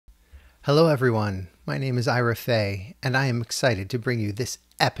Hello everyone, my name is Ira Fay, and I am excited to bring you this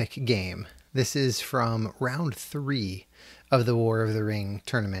epic game. This is from round 3 of the War of the Ring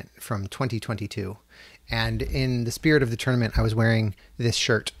tournament from 2022. And in the spirit of the tournament, I was wearing this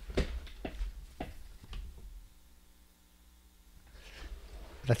shirt.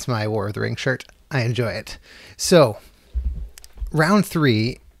 That's my War of the Ring shirt. I enjoy it. So, round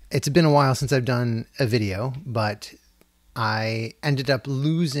 3, it's been a while since I've done a video, but I ended up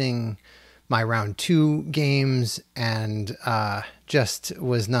losing my round 2 games and just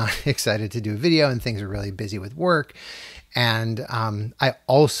was not excited to do a video, and things were really busy with work. And I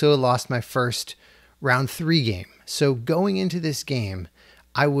also lost my first round 3 game. So going into this game,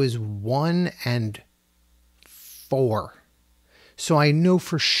 I was 1-4. So I know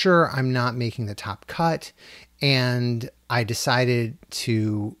for sure I'm not making the top cut, and I decided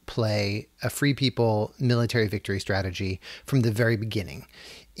to play a Free People military victory strategy from the very beginning.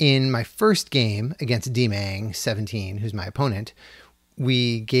 In my first game against Dimang 17, who's my opponent,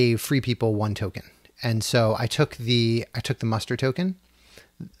 we gave Free People 1 token. And so I took the muster token,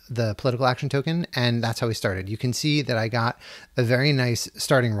 the political action token, and that's how we started. You can see that I got a very nice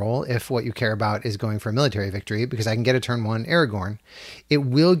starting roll if what you care about is going for a military victory, because I can get a turn 1 Aragorn. It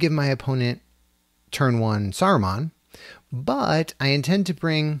will give my opponent turn 1 Saruman, but I intend to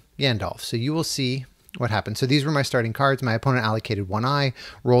bring Gandalf, so you will see what happens. So these were my starting cards. My opponent allocated 1 eye,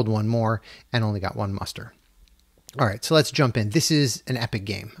 rolled 1 more, and only got 1 muster. All right, so let's jump in. This is an epic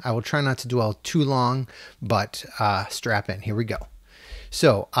game. I will try not to dwell too long, but strap in. Here we go.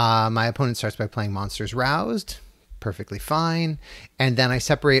 So my opponent starts by playing Monsters Roused. Perfectly fine. And then I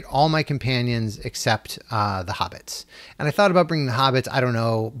separate all my companions except the hobbits. And I thought about bringing the hobbits. I don't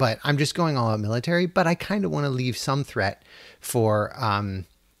know, but I'm just going all out military. But I kind of want to leave some threat for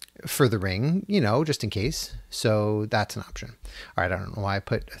the ring, you know, just in case. So that's an option. All right, I don't know why I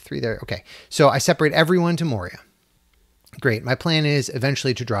put a 3 there. Okay, so I separate everyone to Moria. Great. My plan is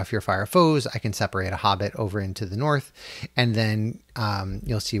eventually to draw Fear Fire Foes. I can separate a hobbit over into the north, and then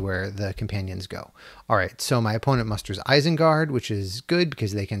you'll see where the companions go. All right, so my opponent musters Isengard, which is good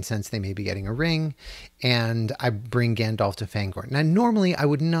because they can sense they may be getting a ring, and I bring Gandalf to Fangorn. Now, normally I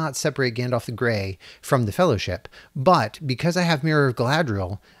would not separate Gandalf the Grey from the Fellowship, but because I have Mirror of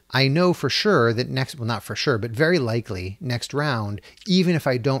Galadriel, I know for sure that not for sure, but very likely next round, even if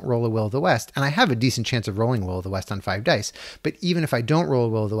I don't roll a Will of the West, and I have a decent chance of rolling Will of the West on 5 dice, but even if I don't roll a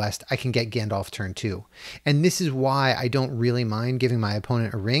Will of the West, I can get Gandalf turn 2. And this is why I don't really mind giving my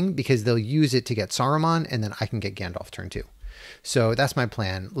opponent a ring, because they'll use it to get Saruman, and then I can get Gandalf turn 2. So that's my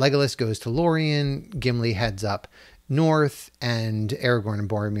plan. Legolas goes to Lorien, Gimli heads up north, and Aragorn and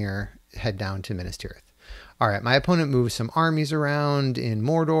Boromir head down to Minas Tirith. All right, my opponent moves some armies around in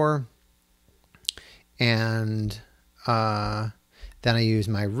Mordor, and then I use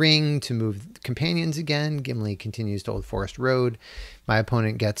my ring to move companions again. Gimli continues to Old Forest Road. My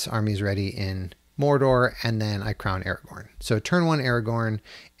opponent gets armies ready in Mordor, and then I crown Aragorn. So turn 1 Aragorn,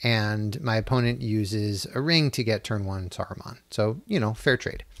 and my opponent uses a ring to get turn 1 Saruman. So, you know, fair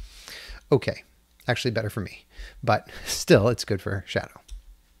trade. Okay, actually better for me, but still it's good for Shadow.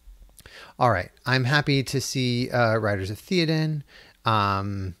 All right, I'm happy to see Riders of Theoden.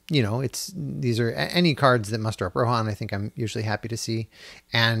 You know, these are any cards that muster up Rohan. I think I'm usually happy to see,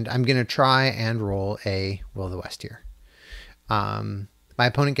 and I'm gonna try and roll a Will of the West here. My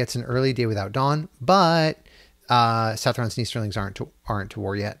opponent gets an early Day Without Dawn, but Sauron's and Easterlings aren't to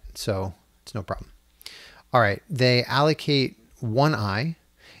war yet, so it's no problem. All right, they allocate 1 eye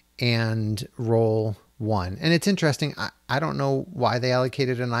and roll 1. And it's interesting. I don't know why they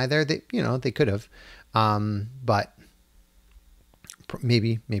allocated an eye there. They could have, but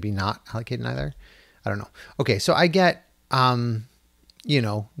maybe not allocate an eye there. I don't know. Okay. So I get, not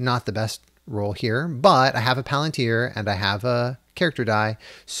the best roll here, but I have a Palantir and I have a character die.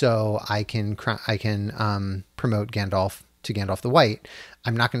 So I can promote Gandalf to Gandalf the White.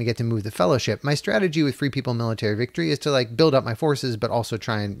 I'm not going to get to move the Fellowship. My strategy with Free People military victory is to build up my forces, but also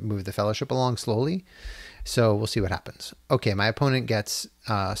try and move the Fellowship along slowly. So we'll see what happens. Okay, my opponent gets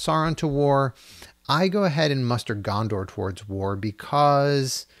Sauron to war. I go ahead and muster Gondor towards war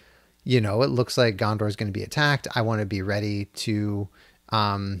because, it looks like Gondor is going to be attacked. I want to be ready to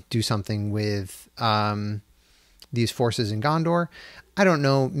do something with these forces in Gondor. I don't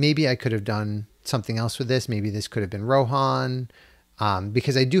know. Maybe I could have done something else with this. Maybe this could have been Rohan.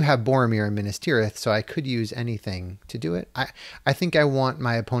 Because I do have Boromir and Minas Tirith, so I could use anything to do it. I think I want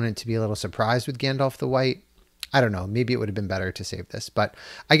my opponent to be a little surprised with Gandalf the White. I don't know. Maybe it would have been better to save this. But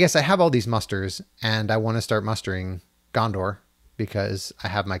I guess I have all these musters, and I want to start mustering Gondor because I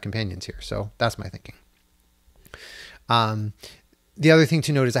have my companions here. So that's my thinking. The other thing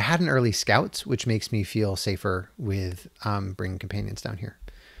to note is I had an early scouts, which makes me feel safer with bringing companions down here.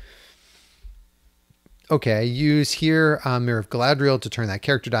 Okay, I use here Mirror of Galadriel to turn that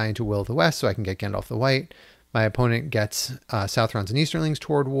character die into Will of the West so I can get Gandalf the White. My opponent gets Southrons and Easterlings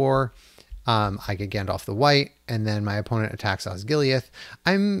toward war. I get Gandalf the White, and then my opponent attacks Osgiliath.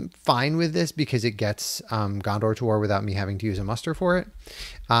 I'm fine with this because it gets Gondor to war without me having to use a muster for it.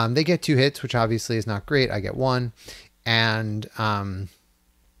 They get 2 hits, which obviously is not great. I get 1. And then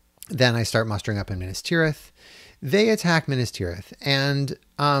I start mustering up in Minas Tirith. They attack Minas Tirith, and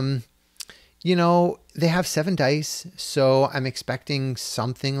you know, they have 7 dice, so I'm expecting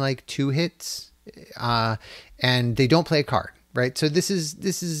something like 2 hits, and they don't play a card, right? So this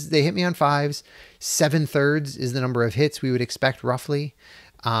is they hit me on 5s. 7/3 is the number of hits we would expect roughly.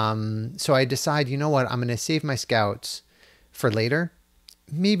 So I decide, you know what, I'm going to save my scouts for later.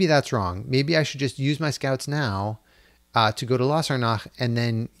 Maybe that's wrong. Maybe I should just use my scouts now to go to Lossarnach and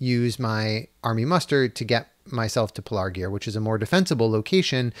then use my army muster to get myself to Pelargir, which is a more defensible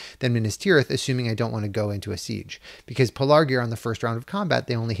location than Minas Tirith, assuming I don't want to go into a siege. Because Pelargir on the first round of combat,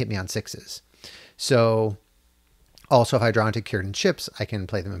 they only hit me on 6s. So also if I draw into Círdan's ships, I can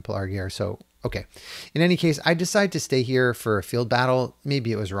play them in Pelargir. So, okay. In any case, I decide to stay here for a field battle.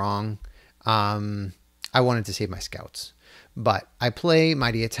 Maybe it was wrong. I wanted to save my scouts. But I play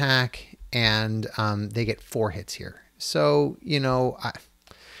Mighty Attack, and they get 4 hits here. So, you know,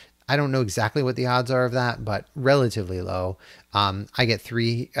 I don't know exactly what the odds are of that, but relatively low. I get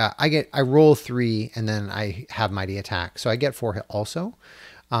 3. I roll 3, and then I have Mighty Attack, so I get 4 hit also.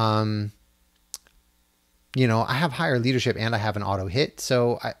 You know, I have higher leadership and I have an auto hit,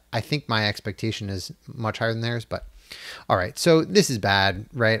 so I think my expectation is much higher than theirs. But all right, so this is bad,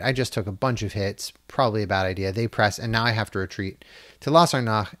 right? I just took a bunch of hits, probably a bad idea. They press, and now I have to retreat to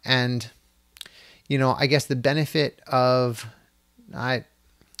Lossarnach, and you know, I guess the benefit of I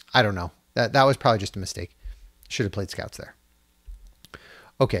don't know. That was probably just a mistake. Should have played scouts there.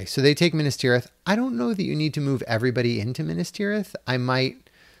 Okay, so they take Minas Tirith. I don't know that you need to move everybody into Minas Tirith. I might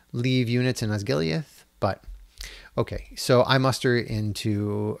leave units in Osgiliath, but okay. So I muster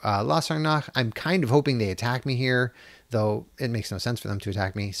into Lossarnach. I'm kind of hoping they attack me here, though it makes no sense for them to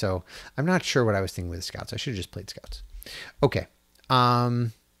attack me. So I'm not sure what I was thinking with the scouts. I should have just played scouts. Okay.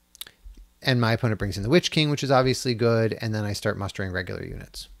 And my opponent brings in the Witch King, which is obviously good. And then I start mustering regular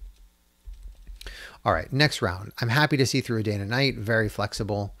units. All right, next round. I'm happy to see through a day and a night, very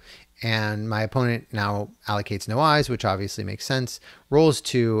flexible. And my opponent now allocates no eyes, which obviously makes sense. Rolls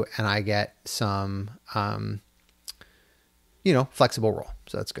 2, and I get some, you know, flexible roll.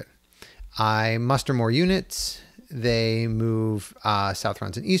 So that's good. I muster more units. They move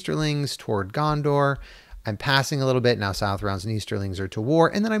Southrons and Easterlings toward Gondor. I'm passing a little bit. Now Southrons and Easterlings are to war.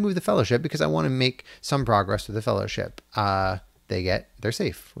 And then I move the Fellowship because I want to make some progress with the Fellowship. They're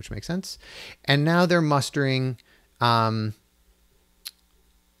safe, which makes sense. And now they're mustering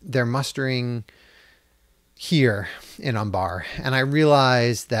here in Umbar. And I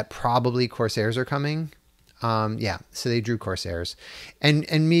realize that probably Corsairs are coming. Yeah, so they drew Corsairs.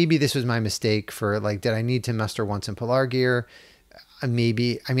 And maybe this was my mistake for, like, did I need to muster once in Pelargir?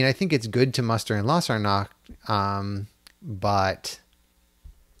 Maybe. I mean, I think it's good to muster in Lossarnach, but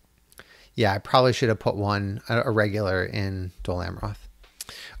yeah, I probably should have put a regular in Dol Amroth.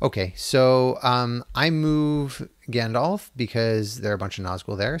 Okay, so I move Gandalf because there are a bunch of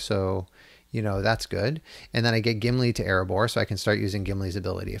Nazgul there, so, you know, that's good. And then I get Gimli to Erebor, so I can start using Gimli's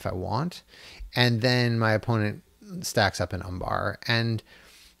ability if I want. And then my opponent stacks up in Umbar. And,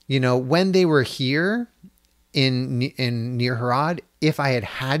 you know, when they were here in near Harad, if I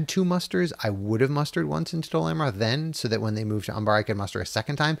had 2 musters, I would have mustered once into Dol Amroth then, so that when they move to Umbar, I could muster a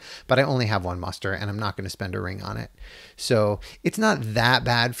second time. But I only have 1 muster, and I'm not going to spend a ring on it. So it's not that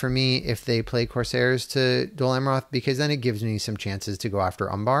bad for me if they play Corsairs to Dol Amroth, because then it gives me some chances to go after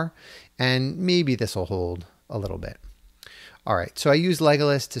Umbar, and maybe this will hold a little bit. All right, so I use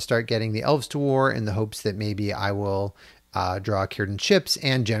Legolas to start getting the elves to war in the hopes that maybe I will draw Círdan's ships,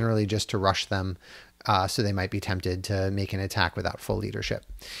 and generally just to rush them. So they might be tempted to make an attack without full leadership.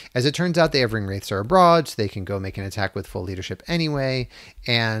 As it turns out, the Evering Wraiths are abroad, so they can go make an attack with full leadership anyway.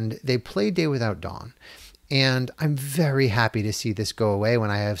 And they play Day Without Dawn. And I'm very happy to see this go away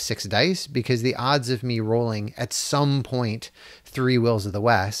when I have 6 dice, because the odds of me rolling at some point 3 Wills of the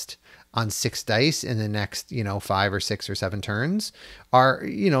West on 6 dice in the next, you know, 5 or 6 or 7 turns are,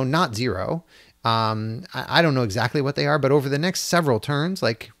 you know, not 0. I don't know exactly what they are, but over the next several turns,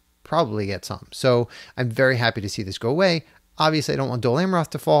 like, probably get some. So I'm very happy to see this go away. Obviously, I don't want Dol Amroth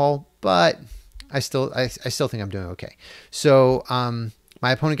to fall, but I still think I'm doing okay. So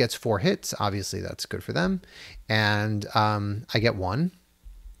My opponent gets 4 hits. Obviously, that's good for them. And I get 1.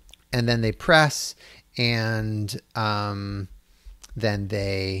 And then they press, and then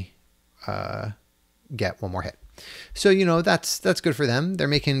they get 1 more hit. So, you know, that's good for them. They're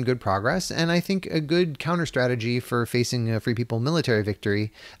making good progress. And I think a good counter strategy for facing a Free People military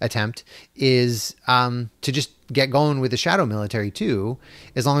victory attempt is to just get going with the shadow military too,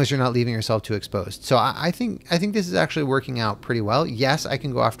 as long as you're not leaving yourself too exposed. So I think this is actually working out pretty well. Yes, I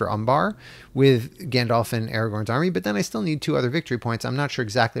can go after Umbar with Gandalf and Aragorn's army, but then I still need 2 other victory points. I'm not sure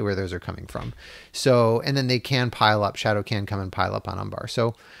exactly where those are coming from. So, and then they can pile up. Shadow can come and pile up on Umbar.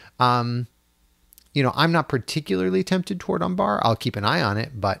 So, you know, I'm not particularly tempted toward Umbar. I'll keep an eye on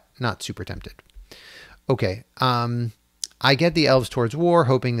it, but not super tempted. Okay. I get the elves towards war,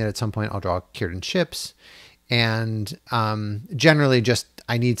 hoping that at some point I'll draw Círdan's ships. And generally just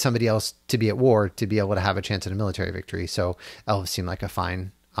I need somebody else to be at war to be able to have a chance at a military victory. So elves seem like a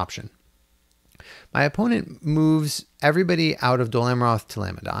fine option. My opponent moves everybody out of Dol Amroth to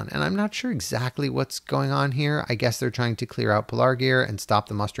Lamedon, and I'm not sure exactly what's going on here. I guess they're trying to clear out Pelargir and stop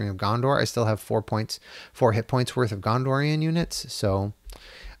the mustering of Gondor. I still have 4 hit points worth of Gondorian units. So,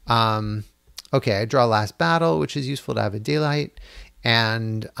 okay, I draw Last Battle, which is useful to have a daylight.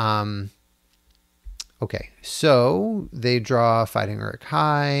 And, okay, so they draw Fighting Uruk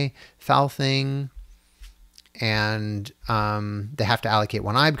High, Foul Thing, and they have to allocate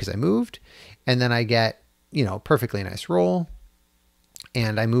 1 eye because I moved. And then I get, you know, perfectly nice roll,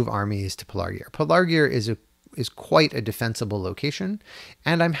 and I move armies to Pelargir. Pelargir is quite a defensible location,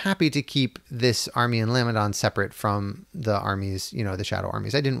 and I'm happy to keep this army in Lamedon separate from the armies, you know, the shadow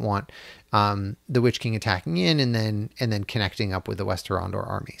armies. I didn't want the Witch King attacking in and then connecting up with the West Horondor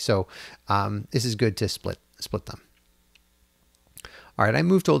army. So this is good to split them. All right, I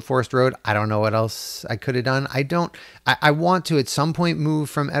moved to Old Forest Road. I don't know what else I could have done. I want to at some point move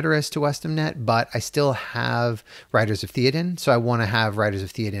from Edoras to Westamnet, but I still have Riders of Theoden. So I want to have Riders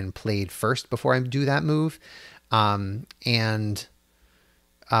of Theoden played first before I do that move. And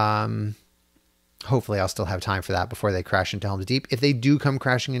hopefully I'll still have time for that before they crash into Helm's Deep. If they do come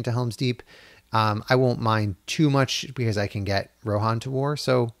crashing into Helm's Deep, I won't mind too much because I can get Rohan to war.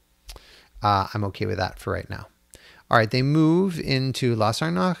 So I'm okay with that for right now. All right, they move into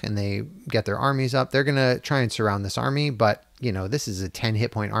Lasarnach and they get their armies up. They're going to try and surround this army, but, you know, this is a 10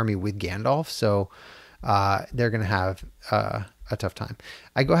 hit point army with Gandalf, so they're going to have a tough time.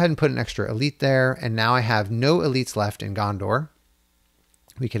 I go ahead and put an extra elite there, and now I have no elites left in Gondor.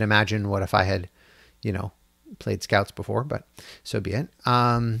 We can imagine what if I had, you know, played scouts before, but so be it.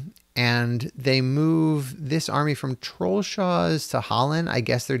 And they move this army from Trollshaws to Holland. I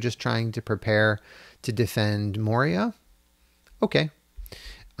guess they're just trying to prepare to defend Moria. Okay.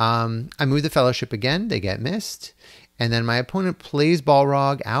 I move the Fellowship again. They get missed. And then my opponent plays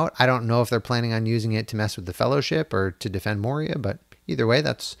Balrog out. I don't know if they're planning on using it to mess with the Fellowship or to defend Moria, but either way,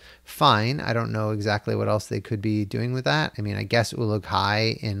 that's fine. I don't know exactly what else they could be doing with that. I mean, I guess Ulug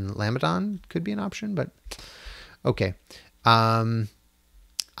High in Lamedon could be an option, but okay.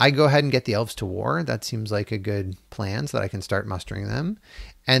 I go ahead and get the elves to war. That seems like a good plan so that I can start mustering them.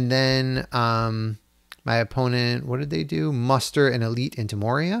 And then my opponent, what did they do? Muster an elite into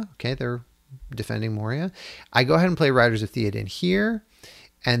Moria. Okay, they're defending Moria. I go ahead and play Riders of Theoden here.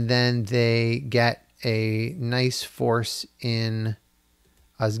 And then they get a nice force in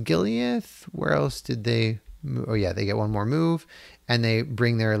Osgiliath. Where else did they move? Oh yeah, they get 1 more move. And they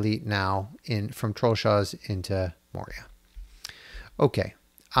bring their elite now in from Trollshaws into Moria. Okay.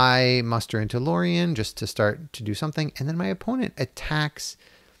 I muster into Lorien just to start to do something. And then my opponent attacks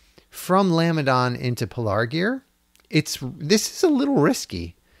from Lamedon into Pelargir. This is a little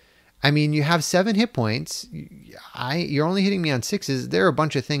risky. I mean, you have 7 hit points. You're only hitting me on 6s. There are a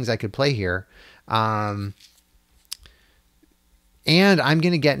bunch of things I could play here. And I'm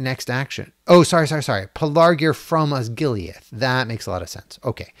going to get next action. Oh, sorry. Pelargir from Osgiliath. That makes a lot of sense.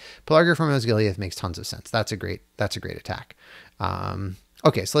 Okay. Pelargir from Osgiliath makes tons of sense. That's a great attack.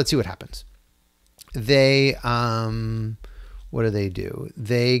 Okay, so let's see what happens. They, what do?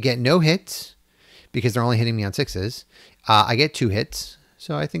 They get no hits because they're only hitting me on 6s. I get 2 hits.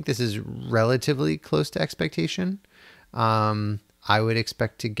 So I think this is relatively close to expectation. I would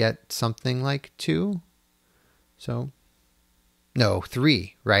expect to get something like 2. So, no,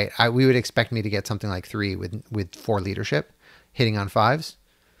 3, right? We would expect me to get something like 3 with 4 leadership, hitting on 5s.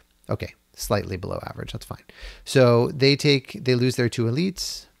 Okay, slightly below average. That's fine. So they lose their 2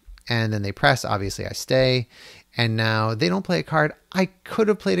 elites, and then they press. Obviously, I stay. And now they don't play a card. I could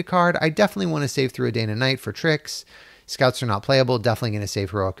have played a card. I definitely want to save through a day and a night for tricks. Scouts are not playable. Definitely going to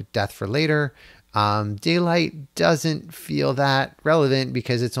save Heroic Death for later. Daylight doesn't feel that relevant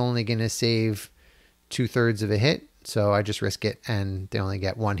because it's only going to save 2/3 of a hit. So I just risk it, and they only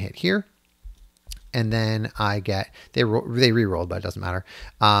get 1 hit here. And then I get, they re-rolled, but it doesn't matter.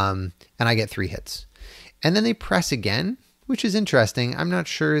 And I get 3 hits. And then they press again, which is interesting. I'm not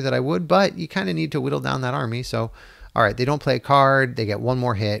sure that I would, but you kind of need to whittle down that army. So, all right, they don't play a card. They get 1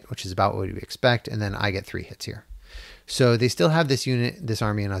 more hit, which is about what you expect. And then I get 3 hits here. So they still have this unit, this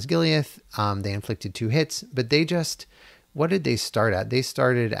army in Osgiliath. They inflicted 2 hits, but they just, what did they start at? They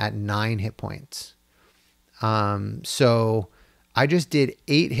started at 9 hit points. So I just did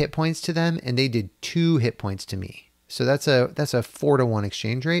 8 hit points to them, and they did 2 hit points to me. So that's a 4-to-1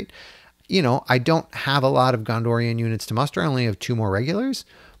 exchange rate. You know, I don't have a lot of Gondorian units to muster. I only have 2 more regulars,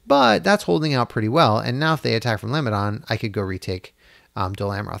 but that's holding out pretty well. And now if they attack from Lamedon, I could go retake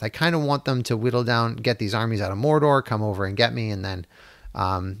Dol Amroth. I kind of want them to whittle down, get these armies out of Mordor, come over and get me, and then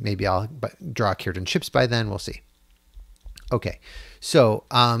maybe I'll draw Círdan ships by then. We'll see. Okay, so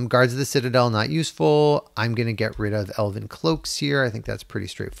Guards of the Citadel, not useful. I'm going to get rid of Elven Cloaks here. I think that's pretty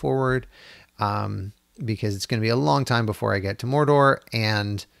straightforward because it's going to be a long time before I get to Mordor,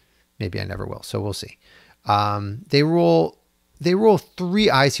 and maybe I never will, so we'll see. They roll 3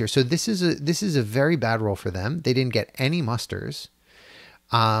 eyes here, so this is a very bad roll for them. They didn't get any musters.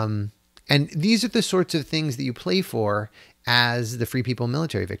 And these are the sorts of things that you play for as the Free People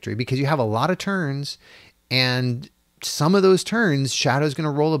military victory, because you have a lot of turns, and some of those turns, Shadow's going to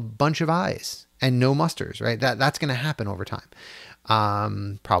roll a bunch of eyes and no musters, right? That's going to happen over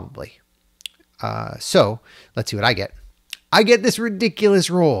time, probably. So let's see what I get. I get this ridiculous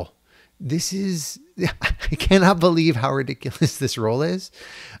roll. This is, I cannot believe how ridiculous this roll is.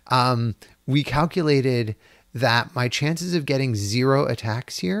 We calculated that my chances of getting 0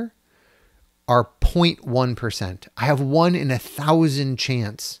 attacks here are 0.1%. I have 1 in 1,000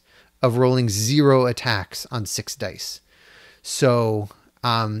 chance of rolling 0 attacks on 6 dice. So,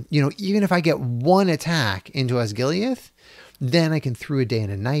 you know, even if I get 1 attack into Osgiliath, then I can through a day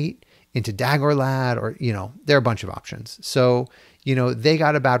and a night into Dagorlad, or, you know, there are a bunch of options. So, you know, they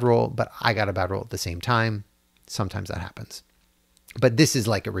got a bad roll, but I got a bad roll at the same time. Sometimes that happens. But this is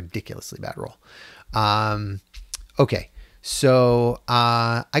like a ridiculously bad roll. Okay, so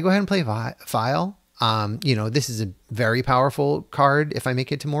I go ahead and play File. You know, this is a very powerful card if I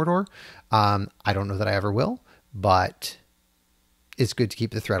make it to Mordor. I don't know that I ever will, but it's good to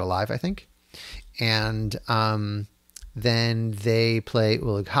keep the threat alive, I think. And then they play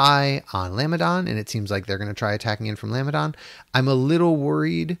Ulig High on Lamedon, and it seems like they're going to try attacking in from Lamedon. I'm a little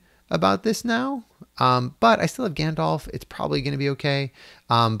worried about this now, but I still have Gandalf. It's probably going to be okay.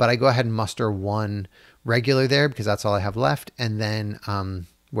 But I go ahead and muster 1 regular there because that's all I have left. And then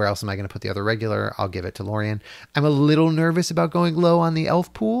where else am I going to put the other regular? I'll give it to Lorien. I'm a little nervous about going low on the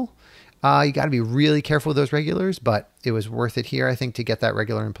elf pool. You got to be really careful with those regulars, but it was worth it here, I think, to get that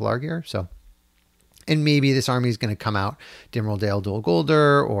regular in Pelargir. So, and maybe this army is going to come out Dimril Dale Dol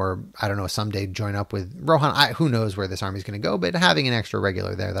Guldur, or I don't know, someday join up with Rohan. Who knows where this army is going to go, but having an extra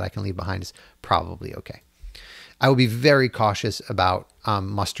regular there that I can leave behind is probably okay. I will be very cautious about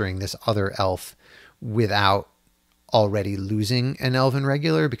mustering this other elf without already losing an elven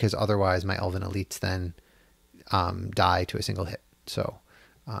regular, because otherwise my elven elites then die to a single hit. So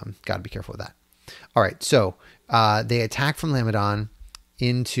got to be careful with that. All right, so they attack from Lamedon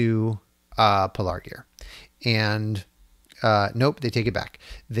into Pelargir, and nope, they take it back.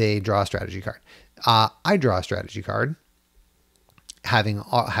 They draw a strategy card. I draw a strategy card,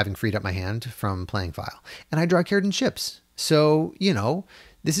 having freed up my hand from playing File, and I draw Círdan ships. So, you know,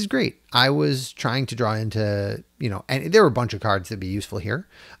 this is great. I was trying to draw into, you know, and there were a bunch of cards that'd be useful here.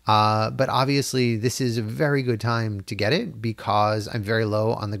 But obviously this is a very good time to get it because I'm very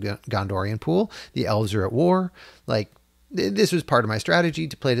low on the Gondorian pool. The elves are at war. Like, this was part of my strategy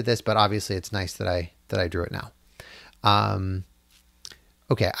to play to this, but obviously it's nice that I drew it now.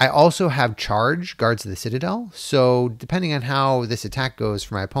 Okay, I also have Charge, Guards of the Citadel. So depending on how this attack goes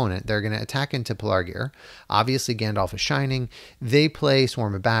for my opponent, they're going to attack into Pelargir. Obviously, Gandalf is shining. They play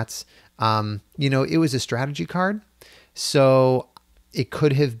Swarm of Bats. You know, it was a strategy card, so it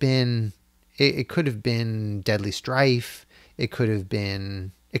could have been Deadly Strife. It could have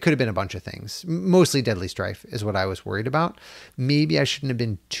been a bunch of things. Mostly Deadly Strife is what I was worried about. Maybe I shouldn't have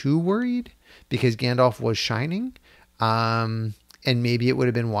been too worried because Gandalf was shining. And maybe it would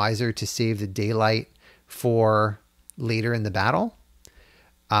have been wiser to save the daylight for later in the battle.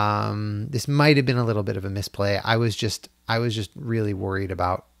 This might have been a little bit of a misplay. I was just really worried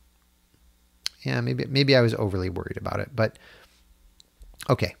about, maybe I was overly worried about it, but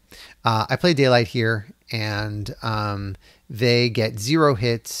okay. I play daylight here, and they get 0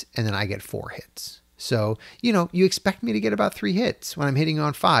 hits, and then I get 4 hits. So, you expect me to get about 3 hits when I'm hitting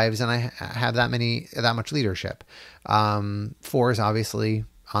on 5s and I have that much leadership. 4 is obviously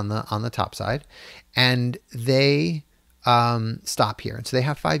on the top side, and they stop here. And so they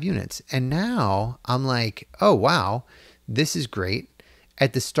have 5 units. And now I'm like, oh, wow, this is great.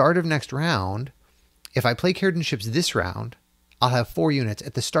 At the start of next round, if I play Carried Ships this round, I'll have 4 units.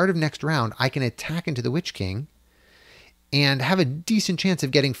 At the start of next round, I can attack into the Witch King and have a decent chance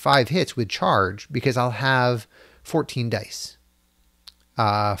of getting 5 hits with charge because I'll have 14 dice.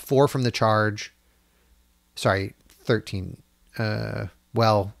 4 from the charge. Sorry, 13.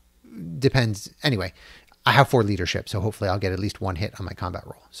 Well, depends. Anyway, I have 4 leadership, so hopefully I'll get at least 1 hit on my combat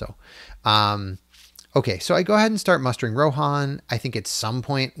roll. So, okay, so I go ahead and start mustering Rohan. I think at some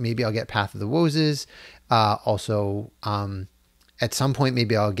point, maybe I'll get Path of the Woses. Also, at some point,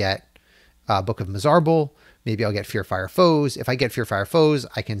 maybe I'll get Book of Mizarble. Maybe I'll get Fear Fire Foes. If I get Fear Fire Foes,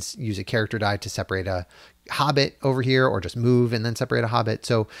 I can use a character die to separate a Hobbit over here, or just move and then separate a Hobbit.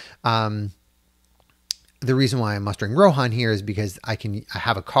 So the reason why I'm mustering Rohan here is because I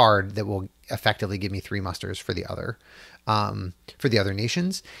have a card that will effectively give me 3 musters for the other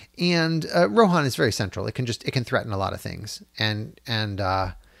nations. And Rohan is very central. It can threaten a lot of things, and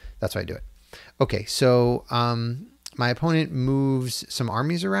that's why I do it. Okay, so my opponent moves some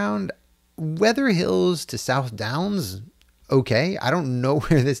armies around. Weather Hills to South Downs, okay. I don't know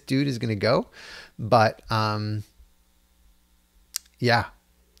where this dude is going to go, but yeah,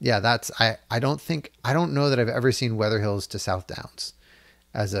 that's I don't know that I've ever seen Weather Hills to South Downs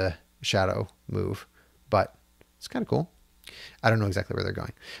as a shadow move, but it's kind of cool. I don't know exactly where they're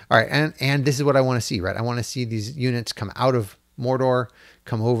going. All right, and this is what I want to see, right? I want to see these units come out of Mordor,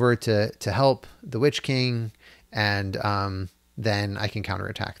 come over to help the Witch King, and then I can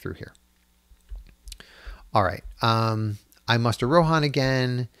counterattack through here. All right, I muster Rohan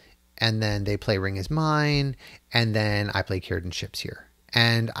again, and then they play Ring is Mine, and then I play Carried Ships here.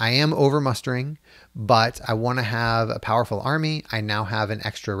 And I am over mustering, but I want to have a powerful army. I now have an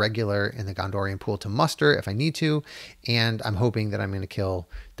extra regular in the Gondorian pool to muster if I need to, and I'm hoping that I'm going to kill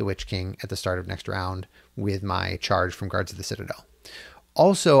the Witch King at the start of next round with my charge from Guards of the Citadel.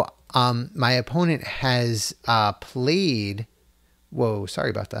 Also, my opponent has played... Whoa, sorry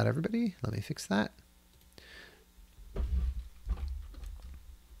about that, everybody. Let me fix that.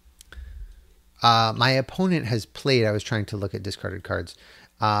 My opponent has played... I was trying to look at discarded cards.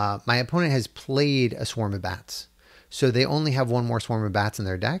 My opponent has played a Swarm of Bats. So they only have 1 more Swarm of Bats in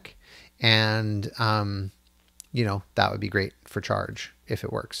their deck. And, that would be great for charge if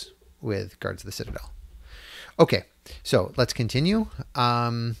it works with Guards of the Citadel. Okay, so let's continue.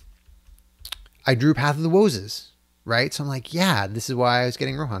 I drew Path of the Woses, right? So I'm like, yeah, this is why I was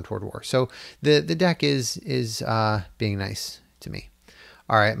getting Rohan toward war. So the deck is being nice to me.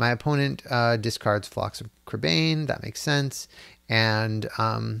 All right, my opponent discards Flocks of Crebain. That makes sense. And,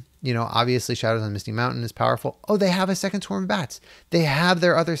 obviously Shadows on Misty Mountain is powerful. Oh, they have a second Swarm of Bats. They have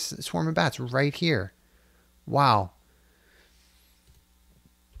their other Swarm of Bats right here. Wow.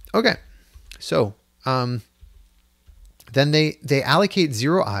 Okay, so then they allocate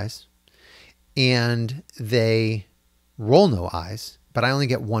 0 eyes, and they roll no eyes, but I only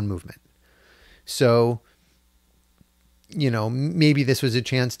get 1 movement. So... maybe this was a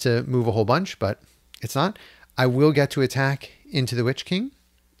chance to move a whole bunch, but it's not. I will get to attack into the Witch King.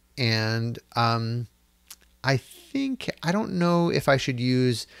 And I don't know if I should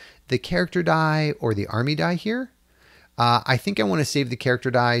use the character die or the army die here. I think I want to save the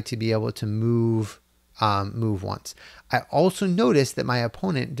character die to be able to move once. I also noticed that my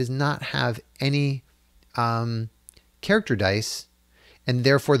opponent does not have any character dice, and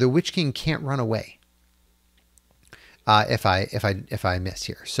therefore the Witch King can't run away. If I miss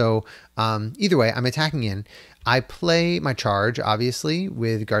here. So either way, I'm attacking in. I play my charge, obviously,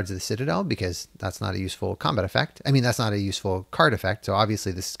 with Guards of the Citadel, because that's not a useful combat effect. I mean, that's not a useful card effect. So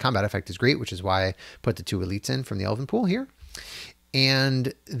obviously this combat effect is great, which is why I put the 2 elites in from the Elven pool here.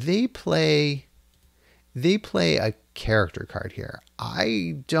 And they play a character card here.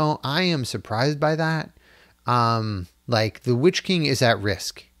 I am surprised by that. Like, the Witch King is at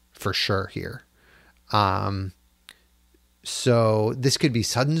risk for sure here. So this could be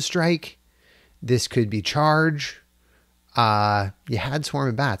Sudden Strike. This could be Charge. You had Swarm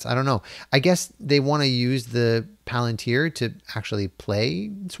of Bats. I don't know. I guess they want to use the Palantir to actually play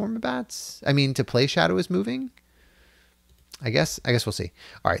Swarm of Bats. I mean, to play Shadow is Moving. I guess we'll see.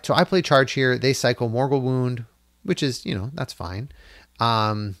 All right, so I play Charge here. They cycle Morgul Wound, which is, that's fine.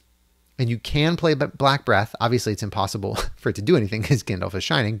 And you can play Black Breath. Obviously, it's impossible for it to do anything because Gandalf is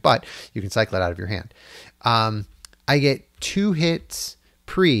shining, but you can cycle it out of your hand. I get 2 hits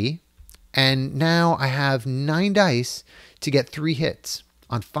pre, and now I have 9 dice to get 3 hits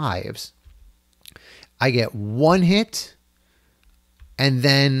on 5s. I get 1 hit and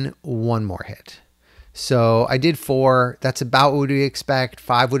then 1 more hit. So I did 4. That's about what we expect.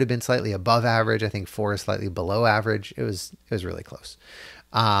 5 would have been slightly above average. I think 4 is slightly below average. It was really close.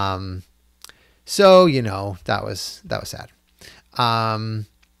 So, you know, that was sad.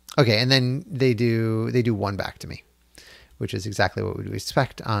 Okay. And then they do 1 back to me, which is exactly what we would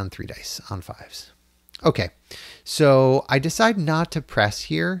expect on 3 dice on 5s. Okay. So I decide not to press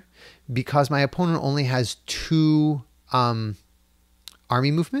here because my opponent only has 2,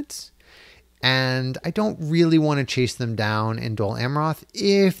 army movements. And I don't really want to chase them down in Dol Amroth.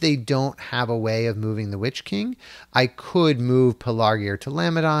 If they don't have a way of moving the Witch King, I could move Pelargir to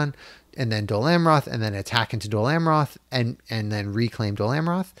Lamedon and then Dol Amroth and then attack into Dol Amroth and then reclaim Dol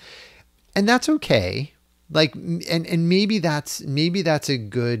Amroth. And that's okay. Like, and maybe that's a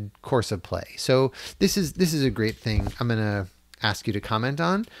good course of play. So this is a great thing. I'm going to ask you to comment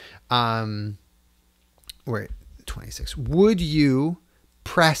on. We're at 26. Would you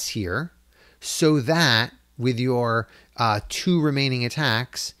press here so that with your 2 remaining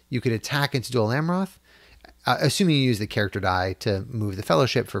attacks, you could attack into Dol Amroth, assuming you use the character die to move the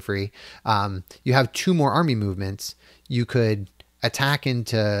Fellowship for free? You have 2 more army movements. You could attack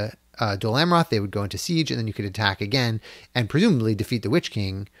into Dol Amroth. They would go into siege, and then you could attack again and presumably defeat the Witch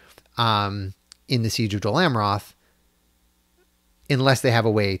King in the siege of Dol Amroth, unless they have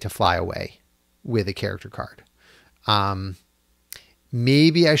a way to fly away with a character card.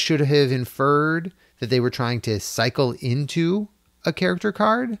 Maybe I should have inferred that they were trying to cycle into a character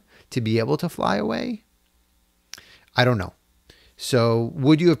card to be able to fly away. I don't know. So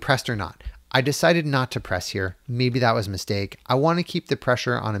would you have pressed or not? I decided not to press here. Maybe that was a mistake. I want to keep the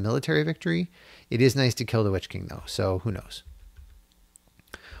pressure on a military victory. It is nice to kill the Witch King though, so who knows?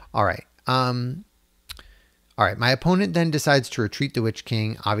 All right. All right, my opponent then decides to retreat the Witch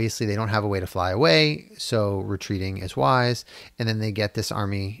King. Obviously, they don't have a way to fly away, so retreating is wise. And then they get this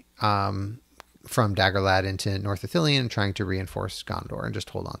army from Daggerlad into North Ithilien, trying to reinforce Gondor and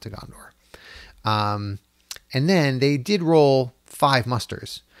just hold on to Gondor. And then they did roll 5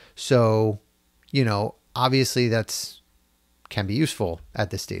 musters. So, you know, obviously can be useful at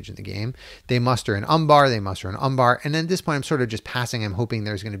this stage in the game. They muster an Umbar, and then at this point I'm sort of just passing. I'm hoping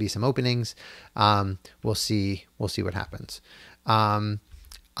there's going to be some openings. We'll see what happens.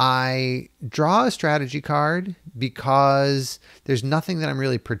 I draw a strategy card because there's nothing that I'm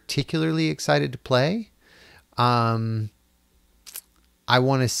really particularly excited to play. I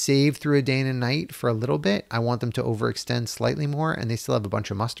want to save through a day and a night for a little bit. I want them to overextend slightly more, and they still have a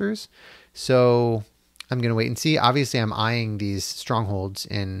bunch of musters. So I'm going to wait and see. Obviously, I'm eyeing these strongholds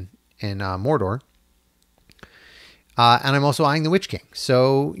in Mordor. And I'm also eyeing the Witch King.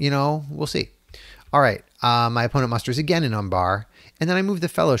 So, you know, we'll see. All right. My opponent musters again in Umbar. And then I move the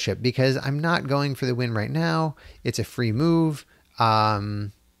Fellowship because I'm not going for the win right now. It's a free move.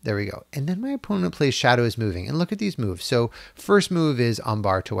 There we go. And then my opponent plays Shadow is Moving. And look at these moves. So first move is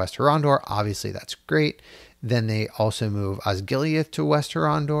Umbar to West Horondor. Obviously, that's great. Then they also move Osgiliath to West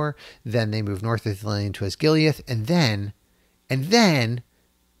Horondor. Then they move North Ithilien to Osgiliath. And then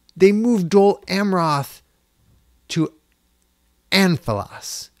they move Dol Amroth to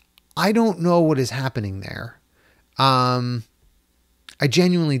Anthelas. I don't know what is happening there. I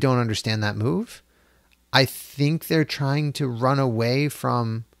genuinely don't understand that move. I think they're trying to run away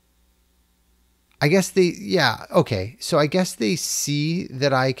from... I guess okay. So I guess they see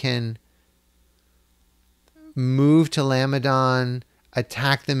that I can move to Lamedon,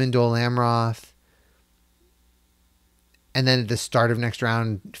 attack them in Dol Amroth, and then at the start of next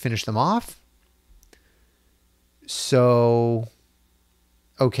round, finish them off. So,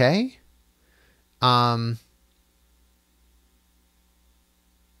 okay.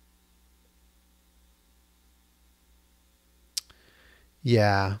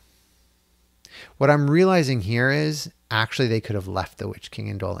 Yeah. What I'm realizing here is actually they could have left the Witch King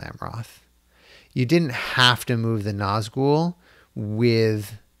in Dol Amroth. You didn't have to move the Nazgul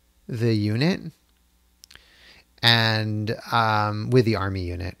with the unit and with the army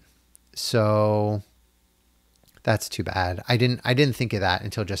unit. So that's too bad. I didn't think of that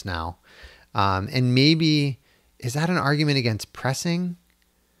until just now. And maybe, is that an argument against pressing?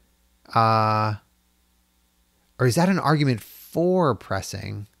 Or is that an argument for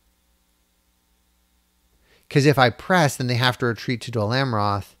pressing? Because if I press, then they have to retreat to Dol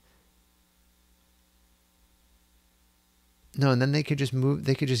Amroth. No, and then they could just move.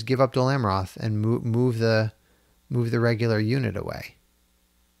 They could just give up Dol Amroth and move the regular unit away.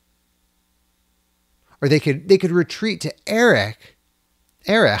 Or they could retreat to Erech,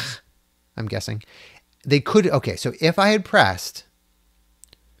 I'm guessing. They could, okay, so if I had pressed,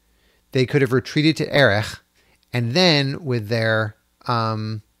 they could have retreated to Erech, and then with their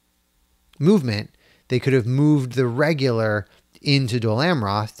movement, they could have moved the regular into Dol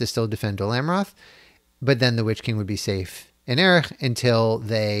Amroth to still defend Dol Amroth, but then the Witch King would be safe in Erech until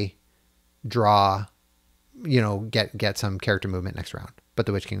they draw, get some character movement next round, but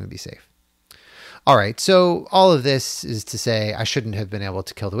the Witch King would be safe. All right, so all of this is to say I shouldn't have been able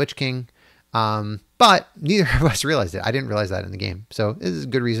to kill the Witch King, but neither of us realized it. I didn't realize that in the game, so this is a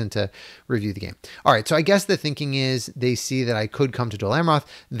good reason to review the game. All right, so I guess the thinking is they see that I could come to Dol Amroth.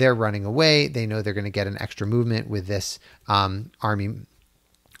 They're running away. They know they're going to get an extra movement with this army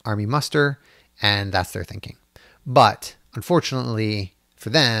muster, and that's their thinking. But unfortunately for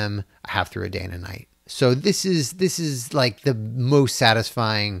them, I have Through a Day and a Night. So this is like the most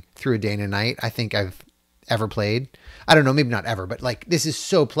satisfying Through a Day and a Night I think I've ever played. I don't know, maybe not ever, but like this is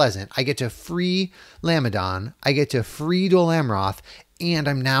so pleasant. I get to free Lamedon, I get to free Dol Amroth, and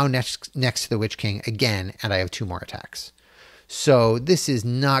I'm now next to the Witch King again, and I have 2 more attacks. So this is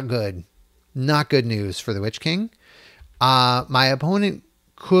not good. Not good news for the Witch King. My opponent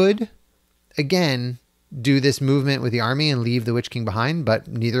could, again, do this movement with the army and leave the Witch King behind, but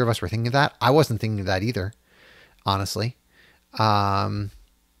neither of us were thinking of that. I wasn't thinking of that either, honestly. And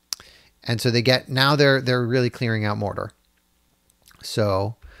so now they're really clearing out Mordor.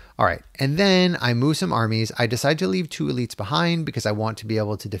 So, all right. And then I move some armies. I decide to leave 2 elites behind because I want to be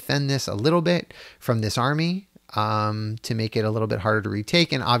able to defend this a little bit from this army, to make it a little bit harder to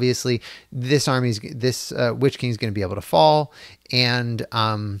retake. And obviously this Witch King is going to be able to fall. And,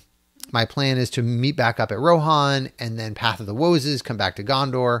 my plan is to meet back up at Rohan and then Path of the Woses, come back to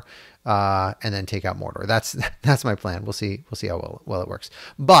Gondor, and then take out Mordor. That's my plan. We'll see how well it works.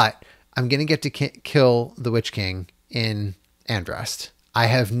 But I'm going to get to kill the Witch King in Andrast. I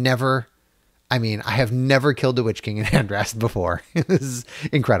have never killed the Witch King in Andrast before. This is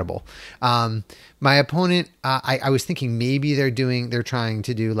incredible. My opponent, I was thinking maybe they're trying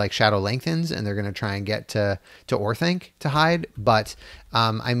to do like Shadow Lengthens and they're going to try and get to Orthanc to hide. But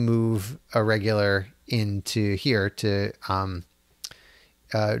I move a regular into here to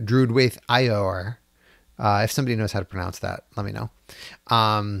Druidwaith Ior. If somebody knows how to pronounce that, let me know.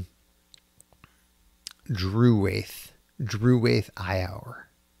 Druidwaith Ior.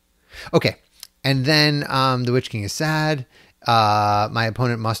 Okay. And then the Witch King is sad. My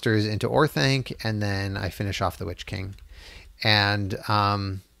opponent musters into Orthanc, and then I finish off the Witch King. And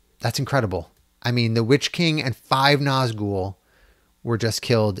that's incredible. I mean, the Witch King and 5 Nazgul were just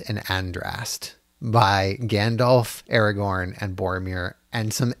killed in Andrast by Gandalf, Aragorn, and Boromir,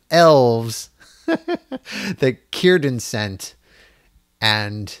 and some elves that Círdan sent,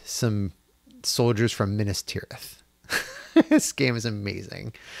 and some soldiers from Minas Tirith. This game is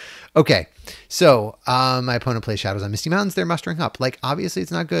amazing. Okay, so my opponent plays Shadows on Misty Mountains. They're mustering up. Like, obviously,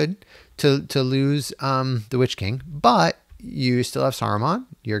 it's not good to lose the Witch King, but you still have Saruman.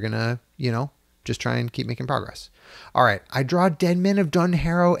 You're going to, just try and keep making progress. All right, I draw Dead Men of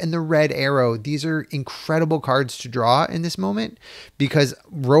Dunharrow and the Red Arrow. These are incredible cards to draw in this moment because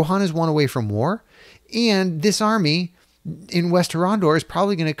Rohan is 1 away from war, and this army in West Horondor is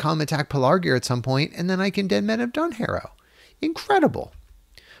probably going to come attack Pelargir at some point, and then I can Dead Men of Dunharrow. Incredible.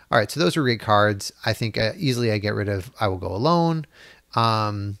 All right, so those are great cards. I think easily I get rid of I Will Go Alone.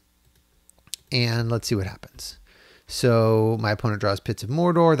 And let's see what happens. So my opponent draws Pits of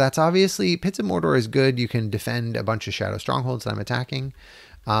Mordor. That's obviously, Pits of Mordor is good. You can defend a bunch of Shadow Strongholds that I'm attacking.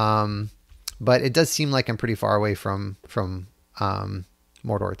 But it does seem like I'm pretty far away from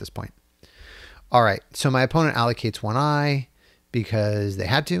Mordor at this point. All right, so my opponent allocates 1 eye because they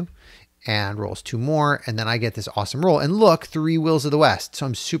had to, and rolls 2 more, and then I get this awesome roll. And look, 3 Wills of the West. So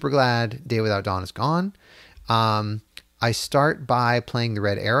I'm super glad Day Without Dawn is gone. I start by playing the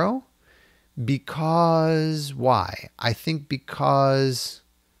Red Arrow because, why? I think because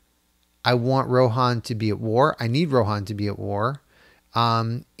I want Rohan to be at war. I need Rohan to be at war.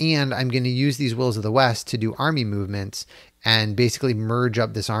 And I'm going to use these Wills of the West to do army movements and basically merge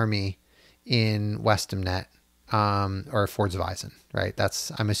up this army in Westamnet. Or Fords of Isen, right?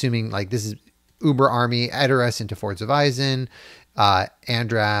 I'm assuming like this is Uber Army, Edoras into Fords of Isen,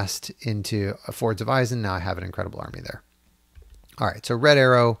 Andrast into Fords of Isen. Now I have an incredible army there. All right, so Red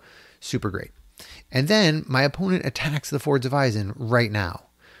Arrow, super great. And then my opponent attacks the Fords of Isen right now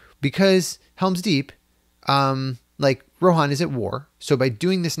because Helm's Deep, like Rohan is at war. So by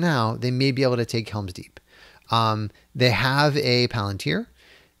doing this now, they may be able to take Helm's Deep. They have a Palantir.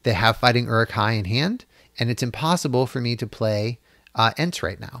 They have Fighting Uruk-hai in hand, and it's impossible for me to play Ents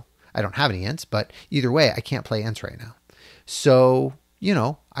right now. I don't have any Ents, but either way, I can't play Ents right now. So, you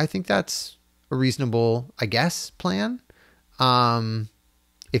know, I think that's a reasonable, I guess, plan.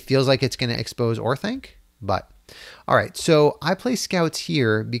 It feels like it's going to expose Orthanc, but all right. So I play Scouts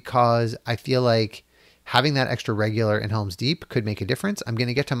here because I feel like having that extra regular in Helm's Deep could make a difference. I'm going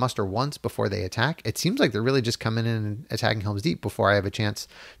to get to muster once before they attack. It seems like they're really just coming in and attacking Helm's Deep before I have a chance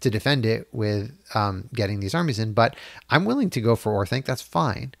to defend it with getting these armies in, but I'm willing to go for Orthanc. That's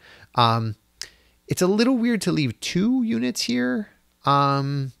fine. It's a little weird to leave 2 units here.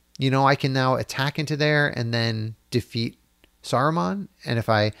 You know, I can now attack into there and then defeat Saruman. And if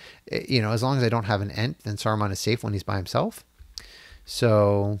I, you know, as long as I don't have an Ent, then Saruman is safe when he's by himself.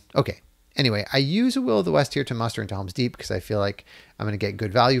 So, okay. Anyway, I use a Will of the West here to muster into Helm's Deep because I feel like I'm going to get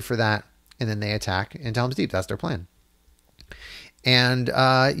good value for that. And then they attack into Helm's Deep. That's their plan. And,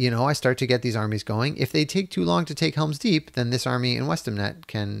 you know, I start to get these armies going. If they take too long to take Helm's Deep, then this army in Westamnet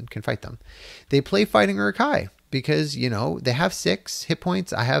can fight them. They play Fighting Uruk-hai because, you know, they have 6 hit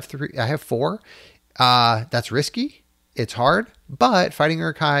points. I have 3. I have 4. That's risky. It's hard, but Fighting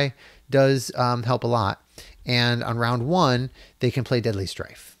Uruk-hai does help a lot. And on round 1, they can play Deadly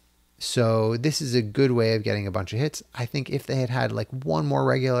Strife. So this is a good way of getting a bunch of hits. I think if they had like 1 more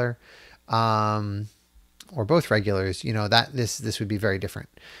regular, or both regulars, you know, that this would be very different.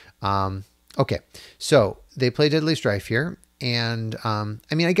 Okay, so they play Deadly Strife here. And I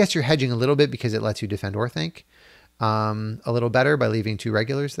mean, I guess you're hedging a little bit because it lets you defend Orthanc a little better by leaving 2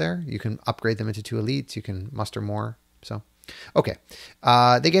 regulars there. You can upgrade them into 2 elites. You can muster more. So, okay.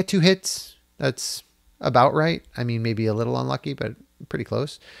 They get 2 hits. That's about right. I mean, maybe a little unlucky, but pretty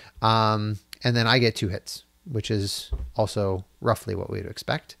close. And then I get 2 hits, which is also roughly what we'd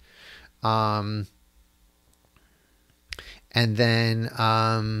expect. And then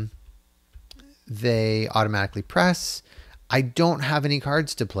they automatically press. I don't have any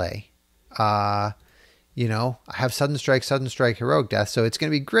cards to play. You know, I have Sudden Strike, Heroic Death. So it's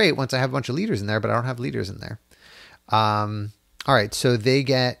going to be great once I have a bunch of leaders in there, but I don't have leaders in there. All right, so they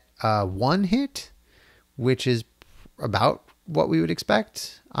get 1 hit, which is about what we would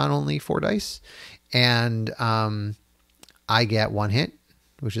expect on only 4 dice. And I get 1 hit,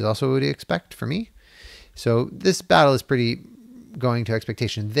 which is also what we'd expect for me. So this battle is pretty going to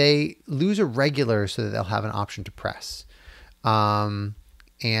expectation. They lose a regular so that they'll have an option to press. And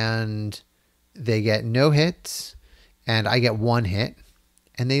they get no hits, and I get 1 hit.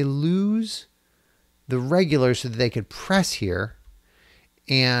 And they lose the regular so that they could press here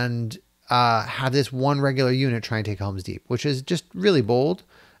and have this 1 regular unit try and take Helm's Deep, which is just really bold.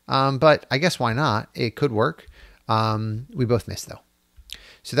 But I guess why not? It could work. We both missed, though.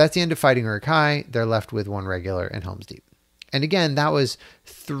 So that's the end of Fighting Uruk-hai. They're left with 1 regular and Helm's Deep. And again, that was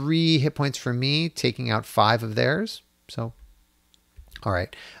 3 hit points for me, taking out 5 of theirs. So, all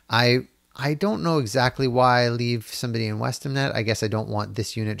right. I don't know exactly why I leave somebody in Westamnet. I guess I don't want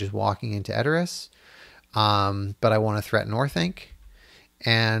this unit just walking into Edoras. But I want to threaten Orthanc.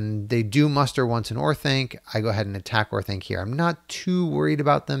 And they do muster once in Orthanc. I go ahead and attack Orthanc here. I'm not too worried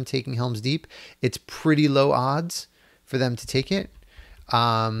about them taking Helm's Deep. It's pretty low odds for them to take it.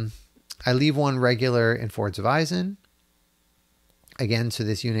 I leave 1 regular in Fords of Isen. Again, so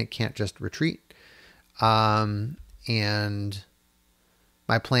this unit can't just retreat. And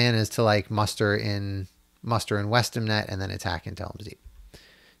my plan is to like muster in Westamnet and then attack into Helm's Deep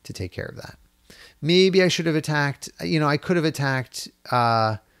to take care of that. Maybe I should have attacked, you know, I could have attacked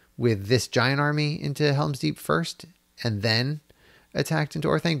with this giant army into Helm's Deep first and then attacked into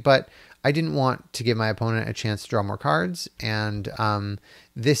Orthanc, but I didn't want to give my opponent a chance to draw more cards, and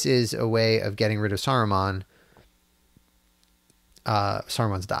this is a way of getting rid of Saruman.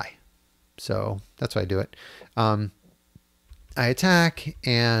 Saruman's die. So that's why I do it. I attack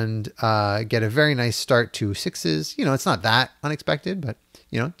and get a very nice start to 6s. You know, it's not that unexpected, but,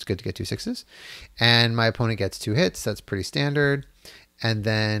 you know, it's good to get 2 6s. And my opponent gets 2 hits. That's pretty standard. And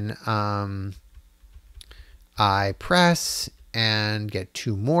then I press and get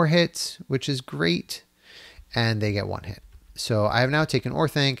 2 more hits, which is great. And they get 1 hit. So I have now taken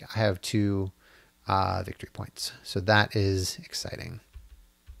Orthanc. I have 2 victory points. So that is exciting.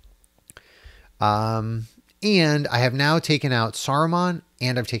 And I have now taken out Saruman,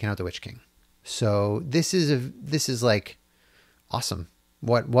 and I've taken out the Witch King. So this is like awesome.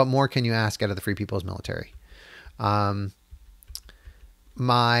 What more can you ask out of the Free People's Military? My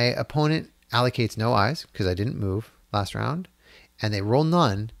opponent allocates no eyes because I didn't move last round, and they roll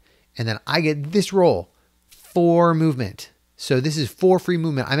none, and then I get this roll 4 movement. So this is 4 free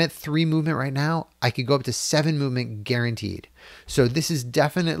movement. I'm at 3 movement right now. I could go up to 7 movement guaranteed. So this is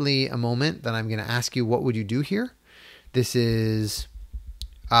definitely a moment that I'm going to ask you, what would you do here? This is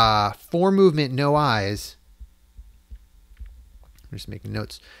 4 movement, no eyes. I'm just making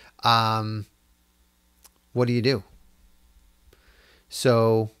notes. What do you do?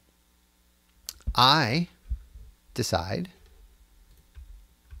 So I decide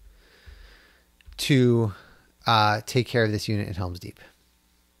to take care of this unit in Helm's Deep.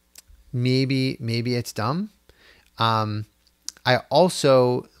 Maybe it's dumb. I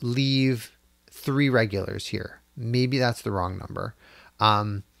also leave 3 regulars here. Maybe that's the wrong number.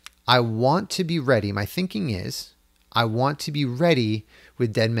 I want to be ready. My thinking is I want to be ready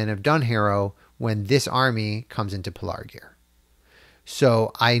with Dead Men of Dunharrow when this army comes into Pelargir.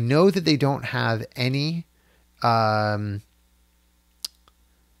 So I know that they don't have any Swarm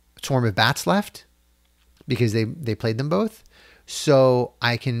of Bats left because they played them both. So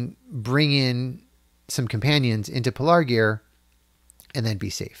I can bring in some companions into Pelargir and then be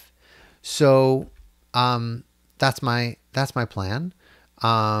safe. So that's my plan.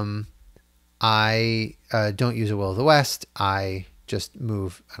 I don't use a Will of the West. I just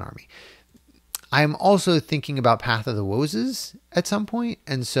move an army. I'm also thinking about Path of the Woses at some point,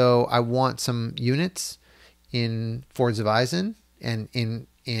 and so I want some units in Fords of Isen and in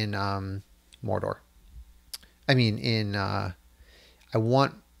Mordor. I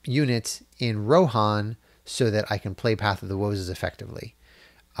want units in Rohan so that I can play Path of the Woses effectively.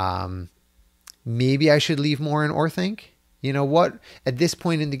 Maybe I should leave more in Orthanc. You know what? At this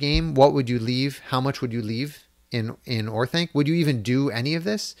point in the game, what would you leave? How much would you leave in Orthanc? Would you even do any of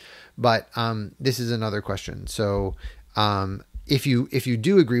this? But this is another question. So if you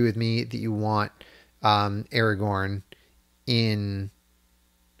do agree with me that you want Aragorn in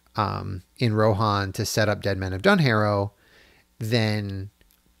Rohan to set up Dead Men of Dunharrow, then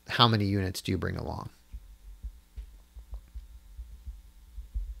how many units do you bring along?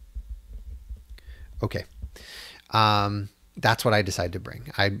 Okay. That's what I decide to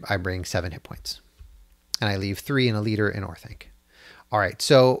bring. I bring 7 hit points. And I leave 3 in a leader in Orthanc. All right,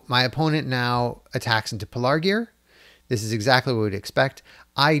 so my opponent now attacks into Pelargir. This is exactly what we'd expect.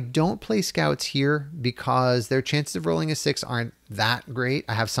 I don't play scouts here because their chances of rolling a 6 aren't that great.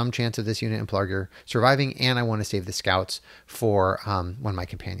 I have some chance of this unit in Pelargir surviving, and I want to save the scouts for when my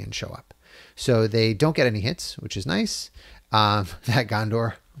companions show up. So they don't get any hits, which is nice. That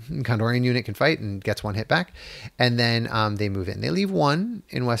Gondorian unit can fight and gets 1 hit back. And then they move in. They leave 1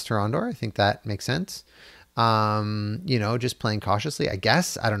 in West Terrandor. I think that makes sense. Just playing cautiously, I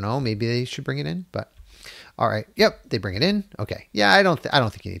guess. I don't know. Maybe they should bring it in, but all right. Yep, they bring it in. Okay. Yeah, I don't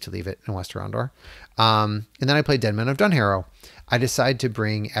think you need to leave it in West Terrandor. And then I play Dead Men of Dunharrow. I decide to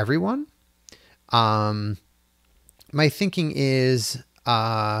bring everyone. My thinking is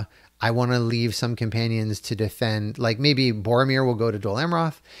I want to leave some companions to defend, like maybe Boromir will go to Dol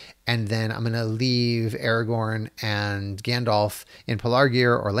Amroth, and then I'm going to leave Aragorn and Gandalf in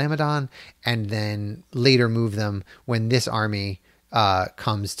Pelargir or Lamedon, and then later move them when this army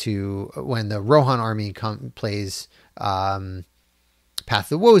when the Rohan army plays Path of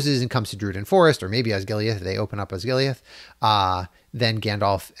the Woses and comes to Druiden Forest, or maybe Osgiliath, they open up Osgiliath, then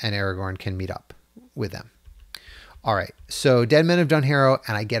Gandalf and Aragorn can meet up with them. All right, so Dead Men of Dunharrow,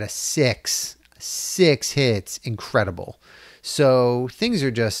 and I get a 6. 6 hits, incredible. So things are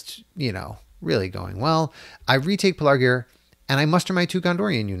just, really going well. I retake Pelargir, and I muster my 2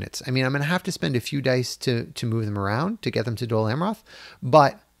 Gondorian units. I mean, I'm going to have to spend a few dice to move them around to get them to Dol Amroth,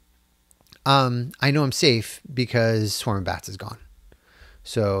 but I know I'm safe because Swarm of Bats is gone.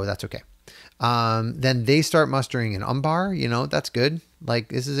 So that's okay. Then they start mustering in Umbar. That's good. Like,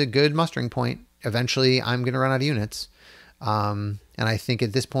 this is a good mustering point. Eventually, I'm going to run out of units. And I think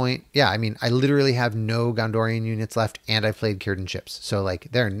at this point, I literally have no Gondorian units left, and I've played Círdan ships. So,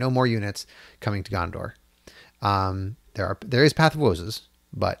 there are no more units coming to Gondor. There is Path of Woses,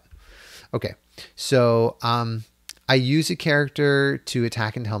 but okay. So, I use a character to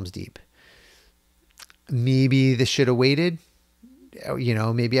attack into Helm's Deep. Maybe this should have waited.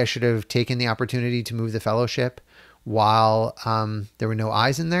 Maybe I should have taken the opportunity to move the Fellowship while there were no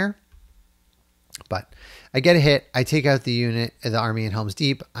eyes in there. But I get a hit. I take out the army in Helm's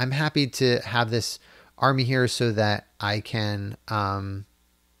Deep. I'm happy to have this army here so that I can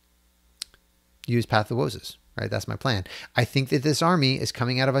use Path of the Woses. Right, that's my plan. I think that this army is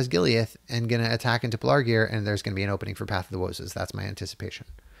coming out of Osgiliath and going to attack into Pelargir, and there's going to be an opening for Path of the Woses. That's my anticipation.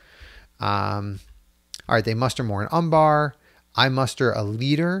 All right, they muster more in Umbar. I muster a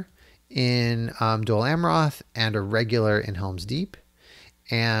leader in Dol Amroth and a regular in Helm's Deep.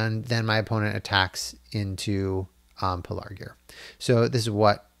 And then my opponent attacks into Pelargir. So this is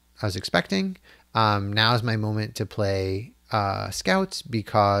what I was expecting. Now is my moment to play Scouts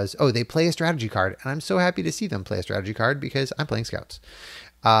because, they play a strategy card. And I'm so happy to see them play a strategy card because I'm playing Scouts.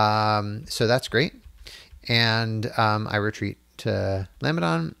 So that's great. And I retreat to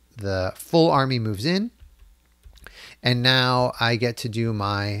Lamedon. The full army moves in. And now I get to do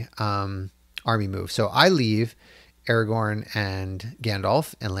my army move. So I leave Aragorn and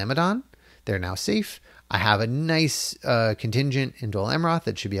Gandalf and Lamedon. They're now safe. I have a nice contingent in Dol Amroth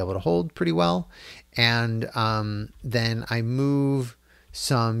that should be able to hold pretty well. And then I move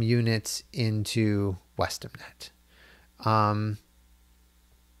some units into Westamnet.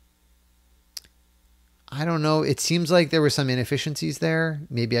 I don't know. It seems like there were some inefficiencies there.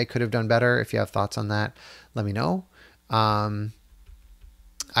 Maybe I could have done better. If you have thoughts on that, let me know. So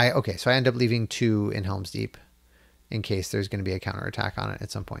I end up leaving 2 in Helm's Deep in case there's going to be a counterattack on it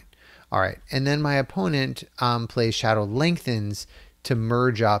at some point. All right. And then my opponent plays Shadow Lengthens to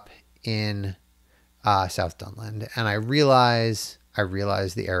merge up in South Dunland. And I realize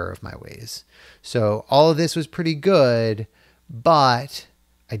the error of my ways. So all of this was pretty good, but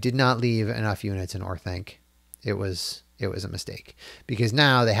I did not leave enough units in Orthanc. It was a mistake because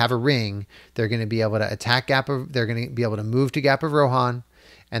now they have a ring. They're going to be able to attack they're going to be able to move to Gap of Rohan,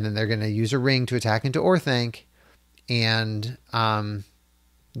 and then they're going to use a ring to attack into Orthanc. And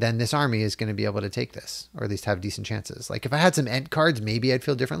then this army is going to be able to take this, or at least have decent chances. Like if I had some end cards, maybe I'd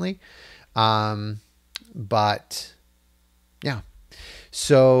feel differently. But yeah.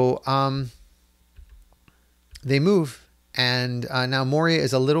 So they move, and now Moria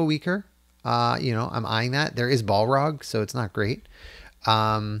is a little weaker. I'm eyeing that. There is Balrog, so it's not great.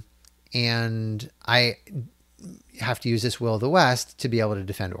 And I have to use this Will of the West to be able to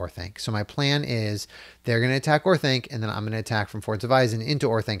defend Orthanc. So my plan is they're going to attack Orthanc, and then I'm going to attack from Fords of Isen into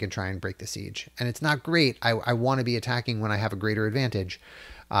Orthanc and try and break the siege. And it's not great. I want to be attacking when I have a greater advantage.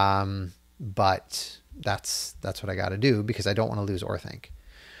 But that's what I got to do because I don't want to lose Orthanc.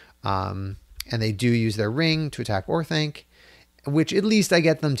 And they do use their ring to attack Orthanc, which at least I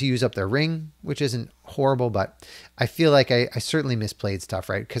get them to use up their ring, which isn't horrible, but I feel like I certainly misplayed stuff,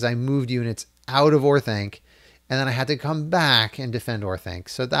 right? Because I moved units out of Orthanc, and then I had to come back and defend Orthanc.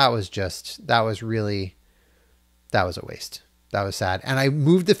 So that was a waste. That was sad. And I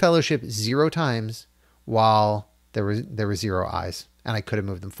moved the Fellowship 0 times while there were 0 eyes, and I could have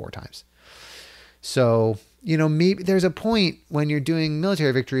moved them 4 times. So, maybe there's a point when you're doing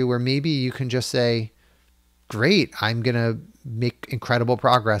military victory where maybe you can just say, great, I'm going to make incredible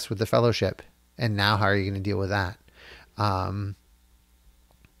progress with the Fellowship. And now how are you going to deal with that?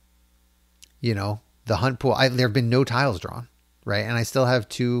 The hunt pool, there have been no tiles drawn, right? And I still have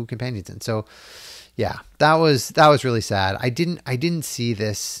 2 companions in. So yeah, that was really sad. I didn't see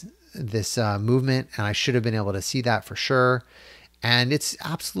this movement, and I should have been able to see that for sure. And it's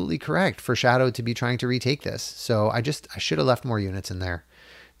absolutely correct for Shadow to be trying to retake this. So I should have left more units in there.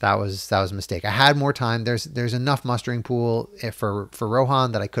 That was a mistake. I had more time. There's enough mustering pool for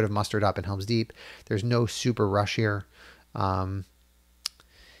Rohan that I could have mustered up in Helm's Deep. There's no super rush here. And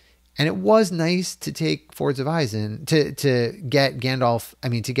it was nice to take Fords of Isen to get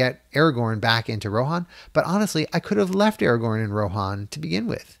to get Aragorn back into Rohan. But honestly, I could have left Aragorn in Rohan to begin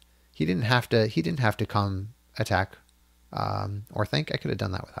with. He didn't have to come attack Orthanc. I could have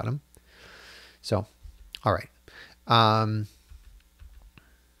done that without him. So, all right.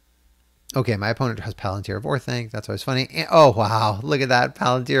 Okay, my opponent has Palantir of Orthanc. That's always funny. And, oh, wow. Look at that.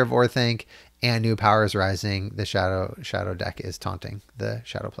 Palantir of Orthanc and New Powers Rising. The Shadow deck is taunting the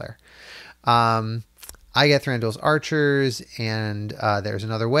Shadow player. I get Thranduil's Archers, and there's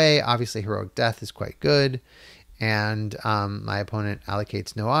another way. Obviously, Heroic Death is quite good. And my opponent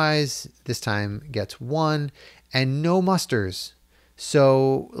allocates no eyes. This time gets 1 and no musters.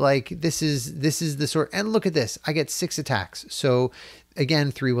 So, this is the sort... And look at this. I get 6 attacks. So...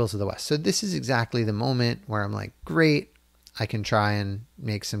 Again, 3 Wills of the West. So this is exactly the moment where I'm like, great, I can try and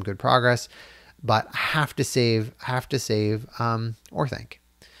make some good progress, but I have to save Orthanc.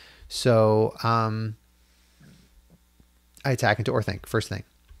 So I attack into Orthanc first thing,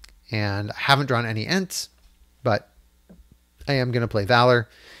 and I haven't drawn any Ents, but I am going to play Valor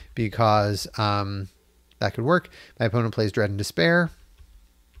because that could work. My opponent plays Dread and Despair,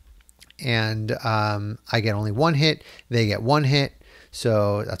 and I get only 1 hit. They get 1 hit.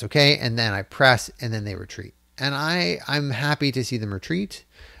 So that's okay. And then I press, and then they retreat. And I'm happy to see them retreat.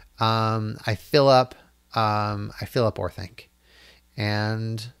 I fill up Orthanc,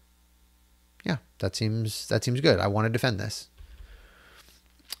 and yeah, that seems good. I want to defend this.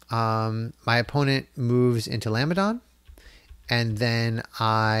 My opponent moves into Lamedon, and then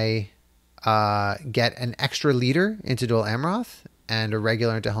I get an extra leader into Dol Amroth and a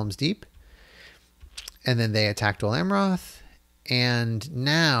regular into Helm's Deep. And then they attack Dol Amroth. And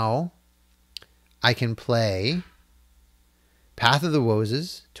now I can play Path of the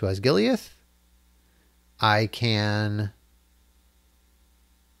Woses to Osgiliath. I can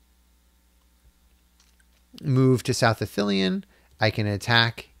move to South Athelion. I can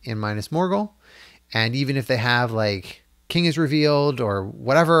attack in minus Morgul. And even if they have like King is revealed or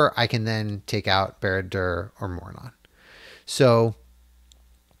whatever, I can then take out Barad-dûr or Mornon. So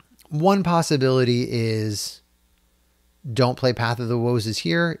one possibility is don't play Path of the Woses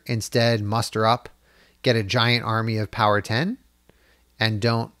here. Instead, muster up, get a giant army of power 10, and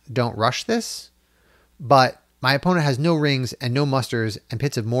don't rush this. But my opponent has no rings and no musters, and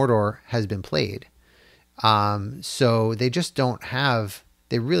Pits of Mordor has been played. So they just don't have,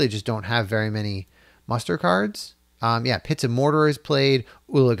 they really just don't have very many muster cards. Yeah, Pits of Mordor is played.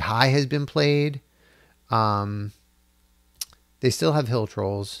 Ulag-hai has been played. They still have Hill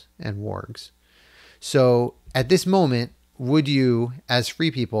Trolls and Wargs. So at this moment, would you, as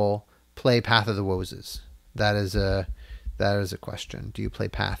free people, play Path of the Woses? That is a question. Do you play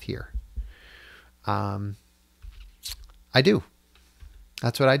Path here? I do.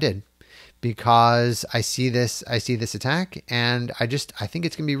 That's what I did, because I see this attack, and I think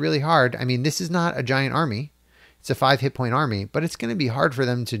it's gonna be really hard. I mean, this is not a giant army; it's a 5 hit point army, but it's gonna be hard for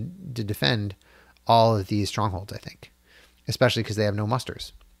them to defend all of these strongholds. I think, especially because they have no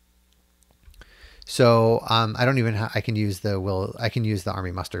musters. So I don't even I can use the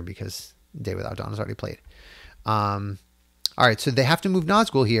army muster because Day Without Dawn is already played. All right, so they have to move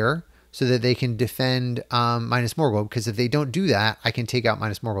Nazgul here so that they can defend minus Morgul, because if they don't do that, I can take out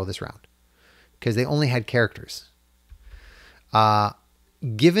minus Morgul this round, because they only had characters.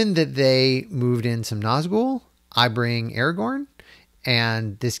 Given that they moved in some Nazgul, I bring Aragorn,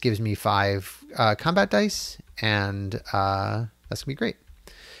 and this gives me 5 combat dice, and that's going to be great.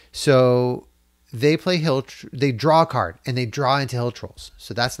 So they play they draw a card, and they draw into Hill Trolls,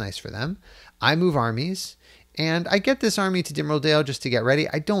 so that's nice for them. I move armies, and I get this army to Dimrill Dale just to get ready.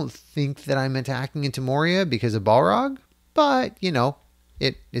 I don't think that I'm attacking into Moria because of Balrog, but, you know,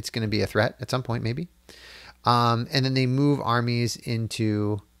 it's going to be a threat at some point, maybe. And then they move armies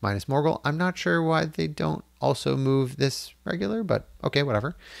into minus Morgul. I'm not sure why they don't also move this regular, but okay,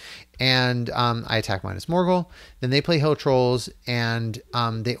 whatever. And I attack minus Morgul. Then they play Hill Trolls, and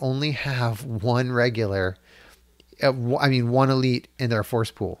they only have one regular, one elite in their force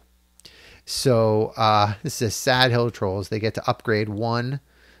pool. So this is a sad Hill Trolls. They get to upgrade one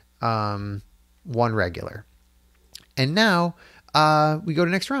regular. And now we go to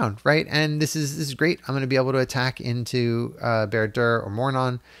next round, right? And this is great. I'm going to be able to attack into Barad-dûr or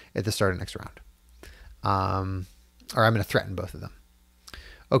Mornon at the start of next round. Or I'm going to threaten both of them.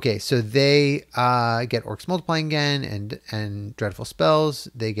 Okay, so they get Orcs Multiplying again and Dreadful Spells.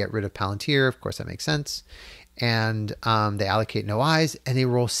 They get rid of Palantir. Of course, that makes sense. And they allocate No Eyes, and they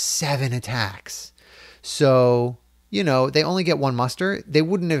roll 7 attacks. So, you know, they only get 1 muster. They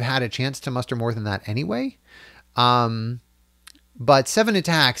wouldn't have had a chance to muster more than that anyway. But 7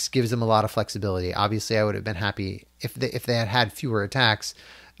 attacks gives them a lot of flexibility. Obviously, I would have been happy if they had had fewer attacks.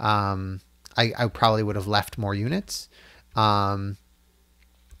 I probably would have left more units.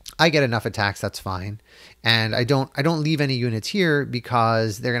 I get enough attacks, that's fine. And I don't leave any units here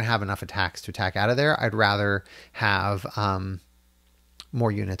because they're going to have enough attacks to attack out of there. I'd rather have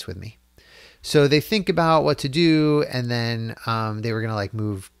more units with me. So they think about what to do, and then they were going to like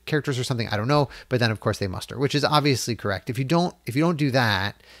move characters or something, I don't know, but then of course they muster, which is obviously correct. If you don't do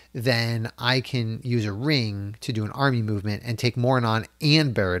that, then I can use a ring to do an army movement and take Mornon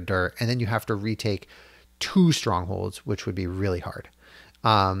and Barad-dûr, and then you have to retake 2 strongholds, which would be really hard.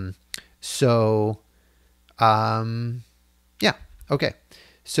 Yeah, okay.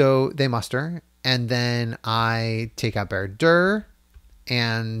 So they muster, and then I take out Barad-dûr,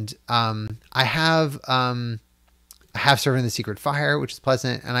 and I have Servant of the Secret Fire, which is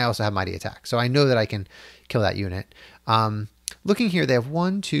pleasant, and I also have Mighty Attack. So I know that I can kill that unit. Looking here, they have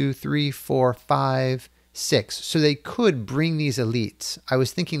 1, 2, 3, 4, 5, 6. So they could bring these elites. I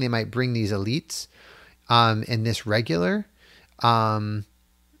was thinking they might bring these elites in this regular, and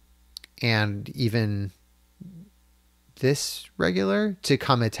even this regular to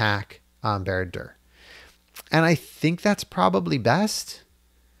come attack Barad-dûr. And I think that's probably best.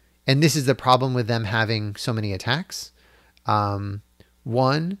 And this is the problem with them having so many attacks. 1,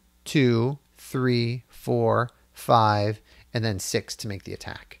 2, 3, 4, 5, and then 6 to make the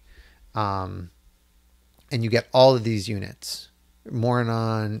attack. And you get all of these units.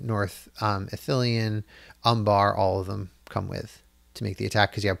 Mornon, North Ithilien, Umbar, all of them come with to make the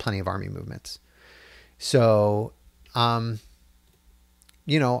attack because you have plenty of army movements. So,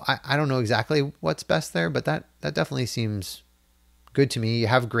 you know, I don't know exactly what's best there, but that definitely seems good to me. You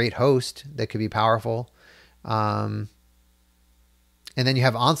have great host that could be powerful. And then you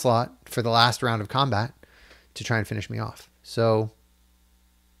have onslaught for the last round of combat to try and finish me off. So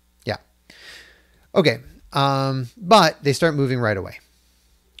yeah. Okay. But they start moving right away.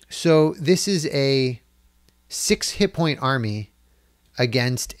 So this is a 6 hit point army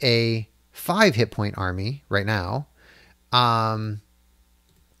against a 5 hit point army right now. And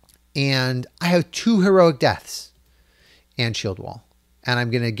I have 2 heroic deaths and shield wall, and I'm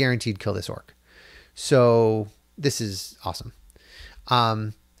going to guaranteed kill this orc. So this is awesome.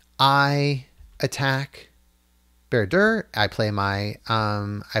 I attack Bear-Dur. I play my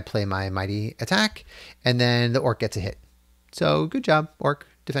mighty attack, and then the orc gets a hit. So good job, orc,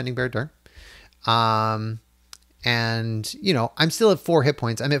 defending Bear-Dur. And you know, I'm still at 4 hit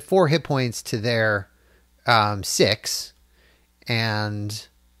points. I'm at 4 hit points to their 6, and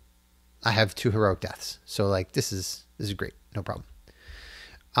I have 2 heroic deaths. So like this is great, no problem.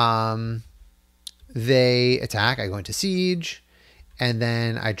 They attack. I go into siege. And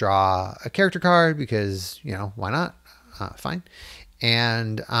then I draw a character card because, you know, why not? Fine.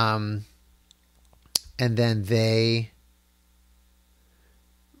 And then they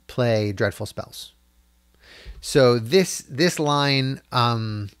play dreadful spells. So this line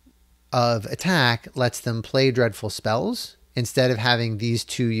of attack lets them play dreadful spells instead of having these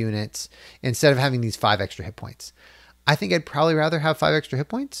 2 units, instead of having these 5 extra hit points. I think I'd probably rather have 5 extra hit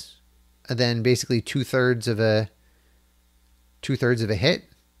points than basically 2/3 of a hit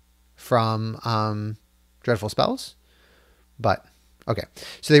from dreadful spells. But okay,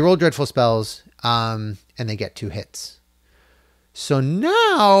 so they roll dreadful spells and they get 2 hits. So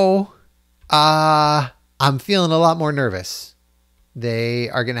now I'm feeling a lot more nervous. They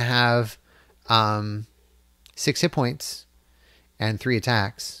are going to have 6 hit points and 3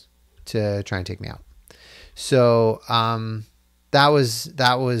 attacks to try and take me out. So that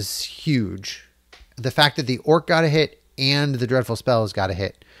was huge. The fact that the orc got a hit and the dreadful spells got a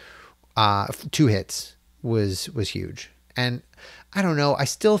hit, 2 hits was huge. And I don't know, I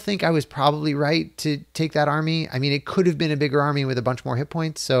still think I was probably right to take that army. I mean, it could have been a bigger army with a bunch more hit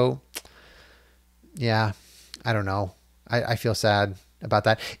points. So yeah, I don't know. I feel sad about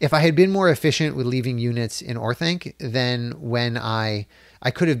that. If I had been more efficient with leaving units in Orthanc, then when I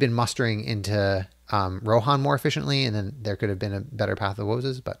could have been mustering into Rohan more efficiently, and then there could have been a better path of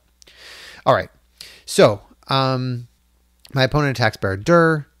Woses. But all right. So my opponent attacks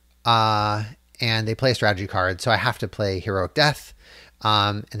Bear-Dur, and they play a strategy card. So I have to play Heroic Death,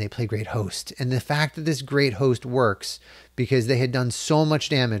 and they play Great Host. And the fact that this Great Host works because they had done so much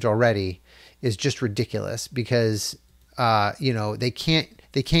damage already is just ridiculous. Because you know, they can't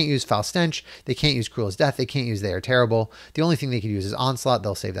use Foul Stench, they can't use Cruel as Death, they can't use They Are Terrible. The only thing they could use is Onslaught.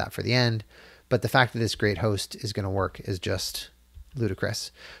 They'll save that for the end. But the fact that this Great Host is going to work is just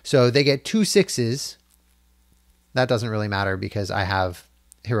ludicrous. So they get 2 6s. That doesn't really matter because I have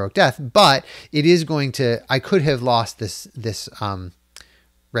Heroic Death, but it is going to, I could have lost this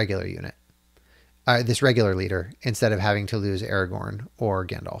regular unit, this regular leader, instead of having to lose Aragorn or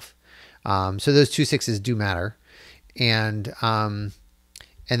Gandalf. So those 2 6s do matter. And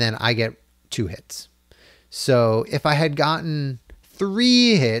then I get 2 hits. So if I had gotten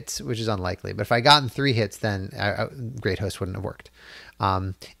 3 hits, which is unlikely, but if I had gotten 3 hits, then Great Host wouldn't have worked.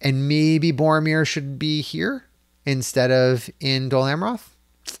 And maybe Boromir should be here instead of in Dol Amroth.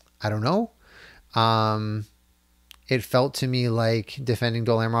 I don't know. It felt to me like defending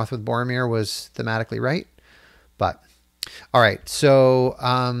Dol Amroth with Boromir was thematically right. But all right, so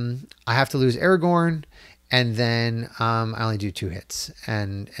I have to lose Aragorn, and then I only do 2 hits,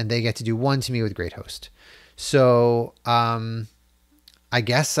 and they get to do 1 to me with Great Host. So I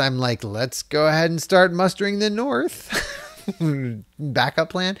guess I'm like, let's go ahead and start mustering the North. Backup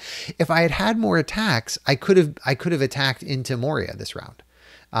plan. If I had had more attacks, I could have attacked into Moria this round.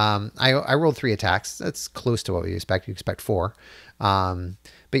 I rolled 3 attacks. That's close to what we expect. You expect 4.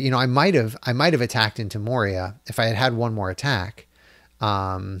 But you know, I might have attacked into Moria if I had had 1 more attack.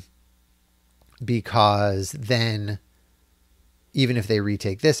 Because then even if they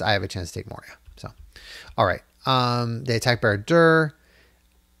retake this, I have a chance to take Moria. So, all right. They attack Bear-Dur.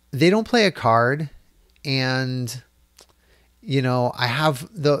 They don't play a card, and you know, I have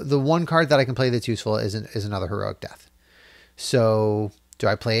the one card that I can play that's useful is another Heroic Death. So do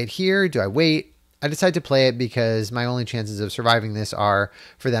I play it here? Do I wait? I decide to play it because my only chances of surviving this are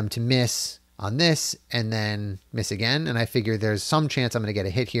for them to miss on this and then miss again. And I figure there's some chance I'm going to get a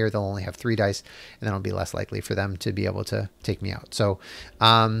hit here. They'll only have 3 dice, and then it'll be less likely for them to be able to take me out. So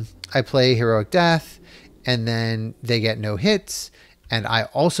I play Heroic Death, and then they get no hits, and I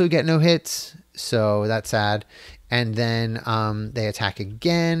also get no hits. So that's sad. And then they attack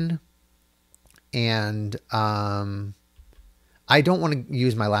again, and I don't want to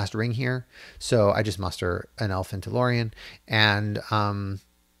use my last ring here, so I just muster an elf into Lorien, and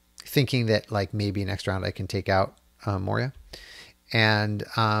thinking that like maybe next round I can take out Moria. And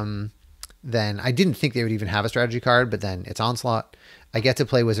then I didn't think they would even have a strategy card, but then it's Onslaught. I get to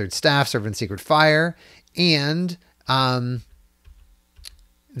play Wizard Staff, Servant Secret Fire, and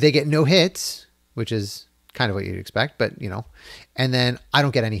they get no hits, which is kind of what you'd expect, but you know, and then I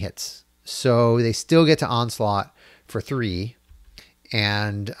don't get any hits. So they still get to Onslaught for 3,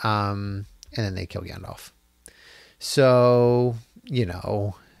 and then they kill Gandalf. So, you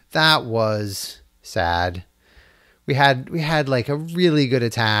know, that was sad. We had like a really good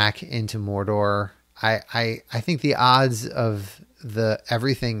attack into Mordor. I think the odds of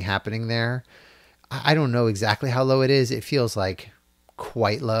everything happening there, I don't know exactly how low it is. It feels like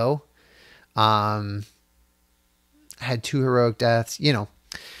quite low. Had 2 heroic deaths, you know,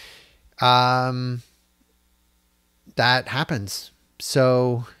 that happens.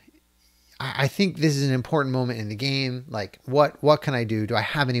 So I think this is an important moment in the game. Like what can I do? Do I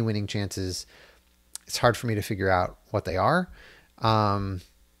have any winning chances? It's hard for me to figure out what they are. I'm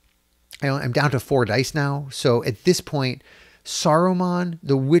down to 4 dice now. So at this point, Saruman,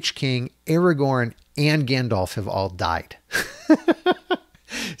 the Witch King, Aragorn, and Gandalf have all died.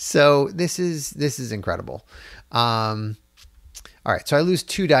 So this is incredible. All right, so I lose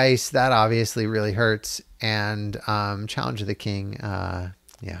 2 dice. That obviously really hurts. And Challenge of the King,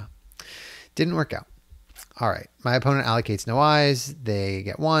 yeah, didn't work out. All right, my opponent allocates no eyes. They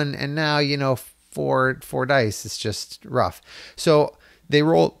get 1, and now, you know, 4 dice. It's just rough. So they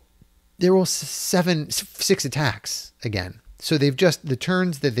roll 6 attacks again. So they've just, the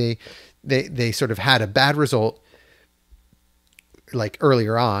turns that they sort of had a bad result like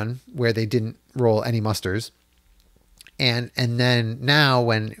earlier on where they didn't roll any musters. And then now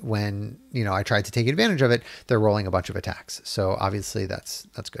when, you know, I tried to take advantage of it, they're rolling a bunch of attacks. So obviously that's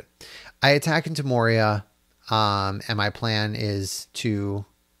good. I attack into Moria. And my plan is to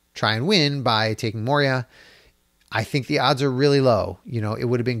try and win by taking Moria. I think the odds are really low. You know, it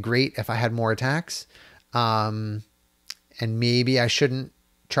would have been great if I had more attacks. And maybe I shouldn't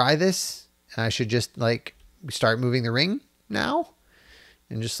try this. I should just like start moving the ring now.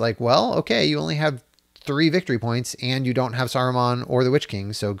 And just like, well, okay, you only have 3 victory points and you don't have Saruman or the Witch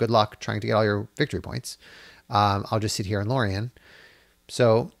King. So good luck trying to get all your victory points. I'll just sit here in Lorien.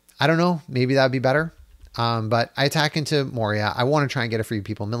 So I don't know, maybe that'd be better. But I attack into Moria. I want to try and get a Free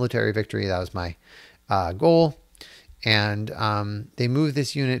People military victory. That was my goal. And they move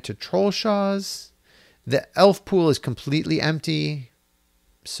this unit to Trollshaws. The elf pool is completely empty.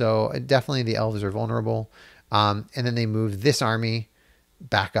 So definitely the elves are vulnerable. And then they move this army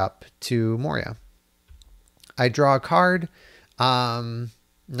back up to Moria. I draw a card,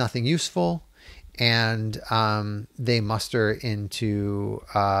 nothing useful, and they muster into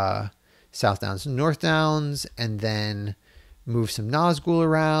South Downs and North Downs, and then move some Nazgul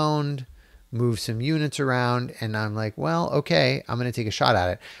around, move some units around, and I'm like, well, okay, I'm going to take a shot at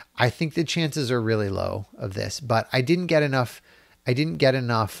it. I think the chances are really low of this, but I didn't get enough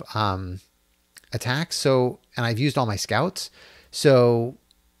attacks, so, and I've used all my scouts. So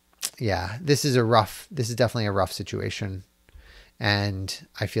yeah, this is definitely a rough situation. And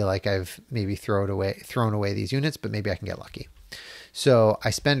I feel like I've maybe thrown away these units, but maybe I can get lucky. So I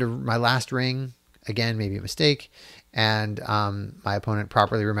spend my last ring, again, maybe a mistake. And my opponent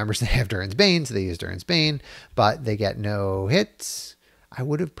properly remembers they have Durin's Bane, so they use Durin's Bane, but they get no hits. I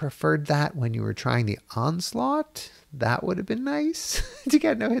would have preferred that when you were trying the Onslaught. That would have been nice to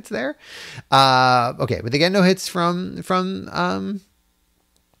get no hits there. Okay, but they get no hits from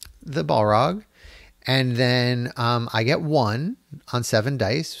the Balrog. And then I get 1 on 7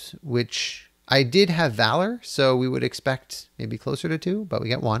 dice, which I did have Valor, so we would expect maybe closer to 2, but we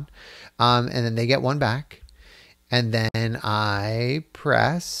get 1. And then they get 1 back. And then I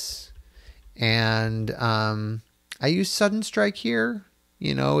press, and I use Sudden Strike here.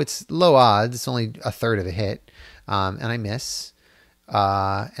 You know, it's low odds. It's only a third of a hit. And I miss.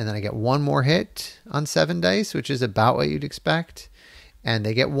 And then I get 1 more hit on 7 dice, which is about what you'd expect. And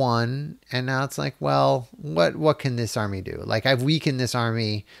they get 1. And now it's like, well, what can this army do? Like, I've weakened this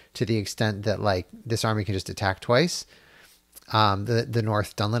army to the extent that, like, this army can just attack twice. The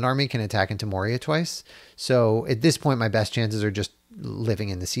North Dunland army can attack into Moria twice. So at this point, my best chances are just living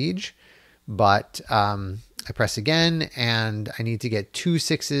in the siege. but I press again, and I need to get 2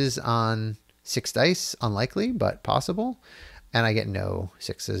 6s on 6 dice. Unlikely, but possible. And I get no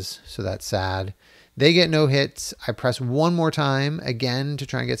 6s, so that's sad. They get no hits. I press one more time again to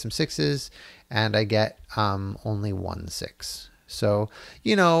try and get some 6s, and I get only 1 6. So,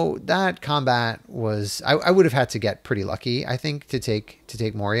 you know, that combat was, I would have had to get pretty lucky, I think, to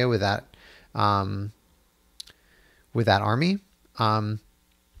take Moria with that army.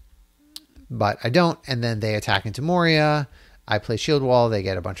 But I don't, and then they attack into Moria. I play Shield Wall. They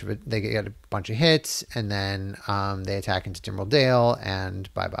get a bunch of hits, and then they attack into Timberwell Dale,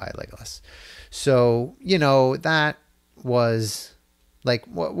 and bye bye Legolas. So, you know, that was like,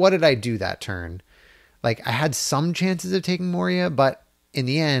 what did I do that turn? Like, I had some chances of taking Moria, but in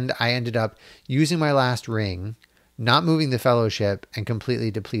the end, I ended up using my last ring, not moving the Fellowship, and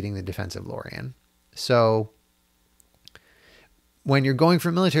completely depleting the defensive Lorien. So when you're going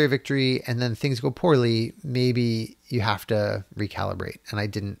for military victory and then things go poorly, maybe you have to recalibrate. And I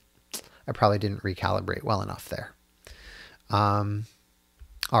probably didn't recalibrate well enough there. All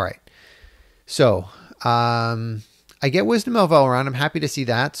right. So, I get Wisdom of Elrond. I'm happy to see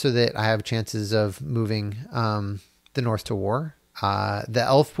that, so that I have chances of moving the North to war. The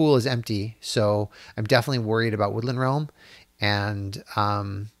elf pool is empty, so I'm definitely worried about Woodland Realm, and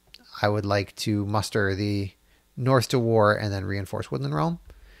I would like to muster the North to war and then reinforce Woodland Realm.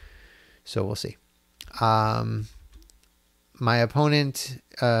 So we'll see. My opponent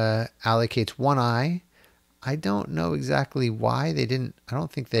allocates 1 eye. I don't know exactly why. I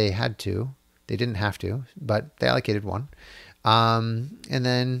don't think they had to. They didn't have to, but they allocated 1. And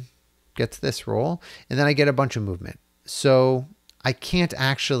then gets this roll. And then I get a bunch of movement. So I can't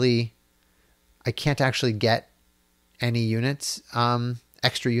actually get any units,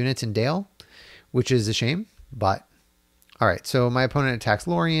 extra units in Dale, which is a shame. But all right, so my opponent attacks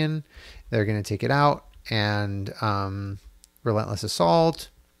Lorien. They're going to take it out, and Relentless Assault.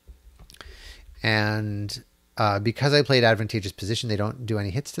 And because I played Advantageous Position, they don't do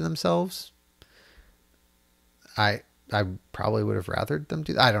any hits to themselves. I probably would have rathered them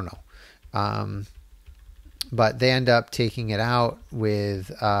do that. I don't know. But they end up taking it out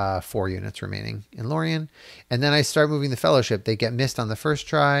with 4 units remaining in Lorien. And then I start moving the Fellowship. They get missed on the first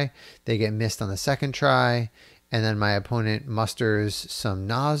try. They get missed on the second try. And then my opponent musters some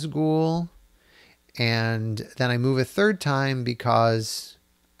Nazgul. And then I move a third time because,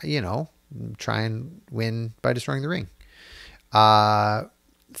 you know, try and win by destroying the ring.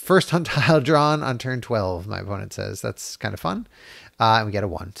 First on tile drawn on turn 12, my opponent says. That's kind of fun. And we get a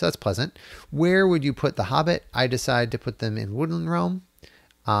 1, so that's pleasant. Where would you put the Hobbit? I decide to put them in Woodland Realm.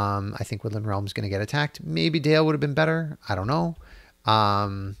 I think Woodland Realm's going to get attacked. Maybe Dale would have been better. I don't know.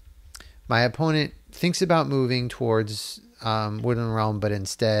 My opponent thinks about moving towards Woodland Realm, but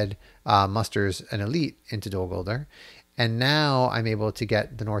instead musters an elite into Dol Guldur. And now I'm able to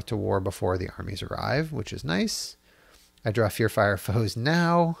get the North to war before the armies arrive, which is nice. I draw Fearfire Foes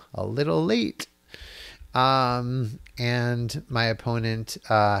now, a little late. And my opponent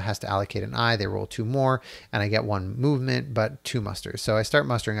has to allocate an eye. They roll 2 more, and I get 1 movement, but 2 musters. So I start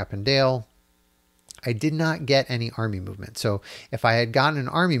mustering up in Dale. I did not get any army movement. So if I had gotten an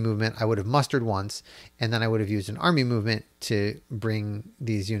army movement, I would have mustered once, and then I would have used an army movement to bring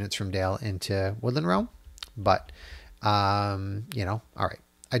these units from Dale into Woodland Realm. But, you know, all right.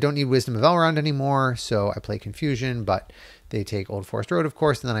 I don't need Wisdom of Elrond anymore, so I play Confusion, but they take Old Forest Road, of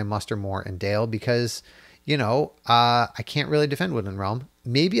course, and then I muster more in Dale because, you know, I can't really defend Woodland Realm.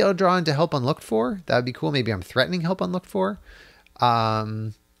 Maybe I'll draw into Help Unlooked For. That would be cool. Maybe I'm threatening Help Unlooked For.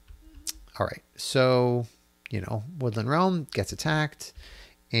 All right, so, you know, Woodland Realm gets attacked,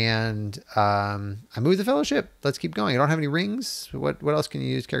 and I move the Fellowship. Let's keep going. I don't have any rings. What else can you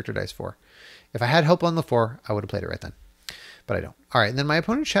use character dice for? If I had Help Unlooked For, I would have played it right then. But I don't. All right, and then my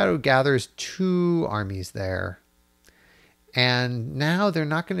opponent's Shadow gathers 2 armies there. And now they're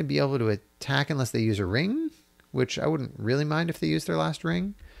not going to be able to attack unless they use a ring, which I wouldn't really mind if they use their last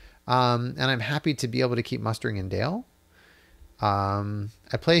ring. And I'm happy to be able to keep mustering in Dale.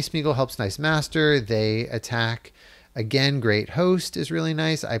 I play Smeagol Helps Nice Master. They attack. Again, Great Host is really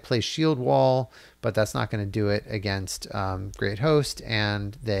nice. I play Shield Wall, but that's not going to do it against Great Host.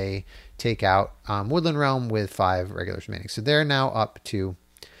 And they take out Woodland Realm with 5 regulars remaining. So they're now up to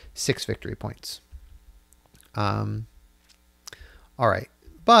 6 victory points. All right.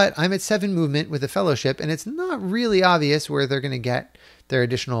 But I'm at 7 movement with the Fellowship, and it's not really obvious where they're going to get their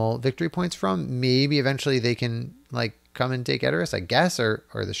additional victory points from. Maybe eventually they can like come and take Edoras, I guess, or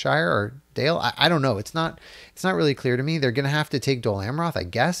the Shire or Dale. I don't know. It's not really clear to me. They're going to have to take Dol Amroth, I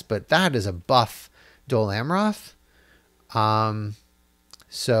guess, but that is a buff Dol Amroth.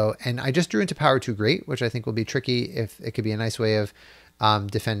 So, and I just drew into Power 2 Great, which I think will be tricky. If it could be a nice way of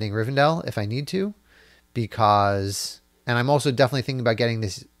defending Rivendell if I need to, because, and I'm also definitely thinking about getting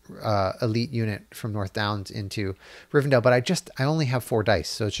this elite unit from North Downs into Rivendell, but I only have 4 dice.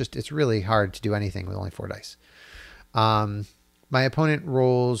 So it's really hard to do anything with only 4 dice. My opponent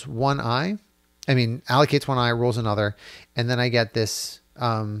rolls allocates 1 eye, rolls another, and then I get this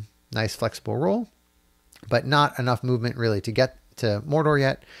nice flexible roll, but not enough movement really to get to Mordor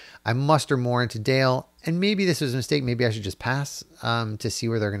yet. I muster more into Dale, and maybe this was a mistake. Maybe I should just pass to see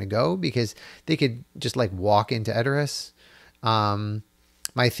where they're going to go, because they could just like walk into Edoras.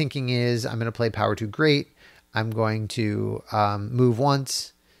 My thinking is I'm going to play Power 2 Great. I'm going to move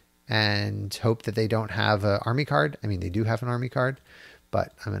once and hope that they don't have an army card. I mean, they do have an army card,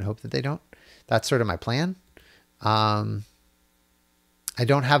 but I'm going to hope that they don't. That's sort of my plan. I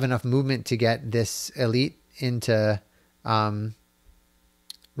don't have enough movement to get this elite into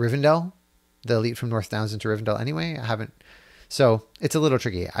Rivendell, the elite from North Downs into Rivendell anyway. I haven't, so it's a little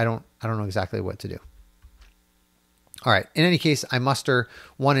tricky. I don't know exactly what to do. All right. In any case, I muster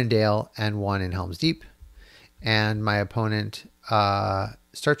 1 in Dale and 1 in Helm's Deep, and my opponent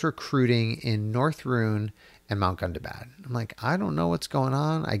starts recruiting in North Rune and Mount Gundabad. I'm like, I don't know what's going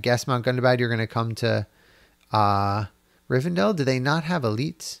on. I guess Mount Gundabad, you're going to come to Rivendell. Do they not have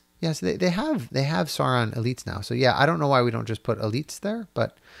elites? Yes, they have Sauron elites now. So yeah, I don't know why we don't just put elites there,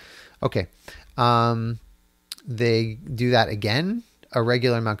 but okay. They do that again, a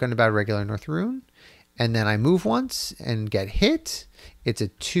regular Mount Gundabad, regular North Rune. And then I move once and get hit. It's a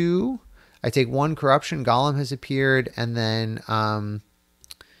 2. I take 1 corruption. Gollum has appeared, and then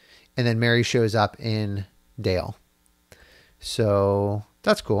Mary shows up in Dale. So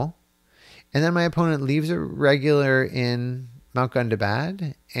that's cool. And then my opponent leaves a regular in Mount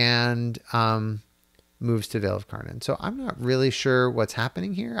Gundabad and moves to Vale of Carnan. So I'm not really sure what's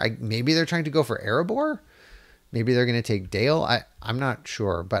happening here. Maybe they're trying to go for Erebor. Maybe they're going to take Dale. I'm not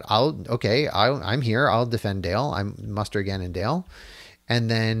sure, but I'm here. I'll defend Dale. I'm muster again in Dale.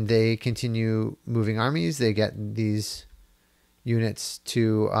 And then they continue moving armies. They get these units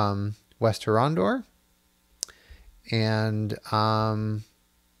to West Horondor. And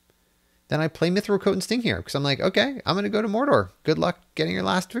then I play Mithril Coat and Sting here, because I'm like, okay, I'm going to go to Mordor. Good luck getting your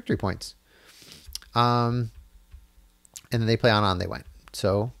last victory points. And then they play on they went.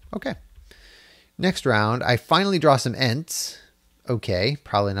 So, okay. Next round, I finally draw some Ents. Okay,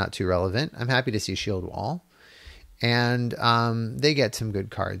 probably not too relevant. I'm happy to see Shield Wall. And they get some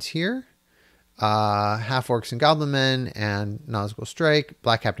good cards here. Half-Orcs and Goblin Men and Nazgul Strike.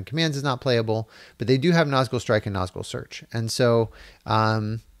 Black Captain Commands is not playable, but they do have Nazgul Strike and Nazgul Search. And so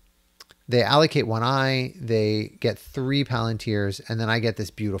they allocate 1 eye, they get 3 Palantirs, and then I get this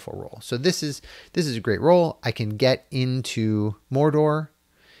beautiful roll. So this is a great roll. I can get into Mordor.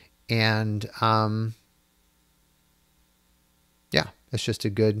 And yeah, it's just a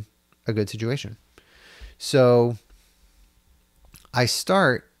good situation. So I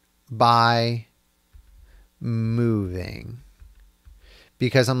start by moving,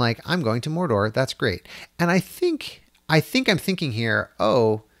 because I'm like, I'm going to Mordor. That's great. And I think I'm thinking here,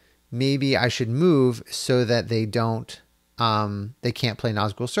 oh, maybe I should move so that they don't, they can't play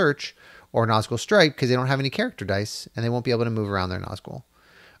Nazgul Search or Nazgul Strike, because they don't have any character dice and they won't be able to move around their Nazgul.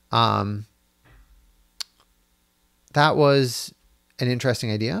 That was an interesting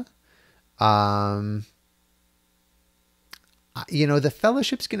idea. The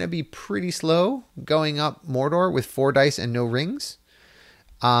Fellowship's going to be pretty slow going up Mordor with 4 dice and no rings.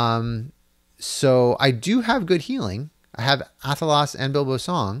 So I do have good healing. I have Athelas and Bilbo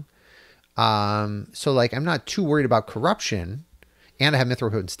Song. So like, I'm not too worried about corruption, and I have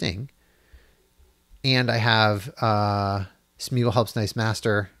Mithril Coat and Sting, and I have, Smeagol Helps Nice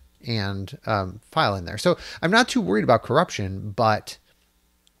Master and File in there. So I'm not too worried about corruption, but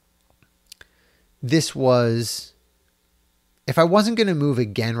this was, if I wasn't going to move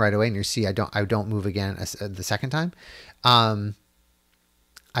again right away, and you see I don't move again the second time, I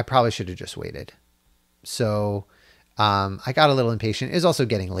probably should have just waited. So I got a little impatient. It was also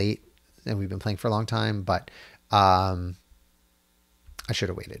getting late, and we've been playing for a long time, but I should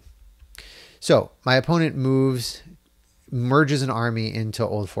have waited. So my opponent merges an army into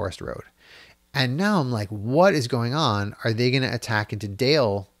Old Forest Road. And now I'm like, what is going on? Are they going to attack into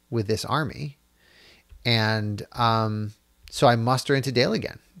Dale with this army? And so I muster into Dale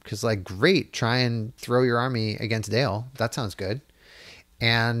again, because like, great, try and throw your army against Dale. That sounds good.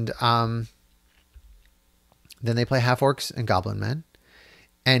 And then they play Half-Orcs and Goblin Men.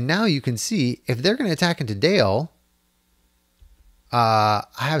 And now you can see, if they're going to attack into Dale, I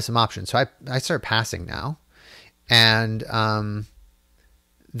have some options. So I start passing now. And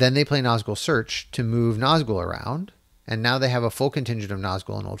Then they play Nazgul Search to move Nazgul around. And now they have a full contingent of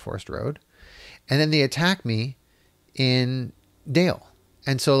Nazgul in Old Forest Road. And then they attack me in Dale.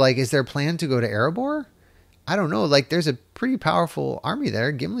 And so, like, is their plan to go to Erebor? I don't know. Like, there's a pretty powerful army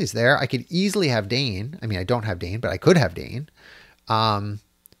there. Gimli's there. I could easily have Dane. I mean, I don't have Dane, but I could have Dane.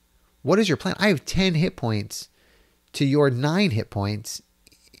 What is your plan? I have 10 hit points to your 9 hit points.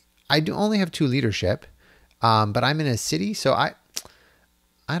 I do only have 2 leadership, but I'm in a city, so I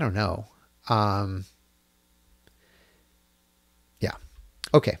don't know. Yeah.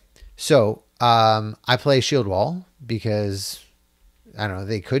 Okay. So I play Shield Wall because, I don't know,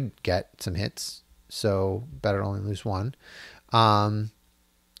 they could get some hits, so better only lose 1.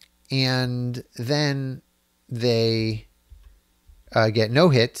 And then they get no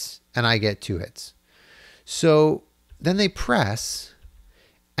hits, and I get 2 hits. So then they press,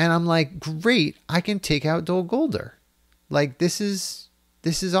 and I'm like, great, I can take out Dol Guldur. Like, this is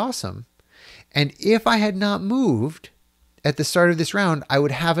awesome. And if I had not moved at the start of this round, I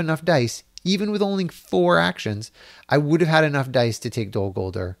would have enough dice. Even with only 4 actions, I would have had enough dice to take Dol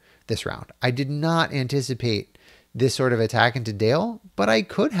Guldur this round. I did not anticipate this sort of attack into Dale, but I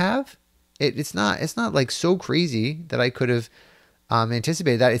could have. It's not like so crazy that I could have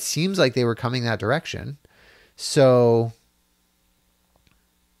anticipated that. It seems like they were coming that direction. So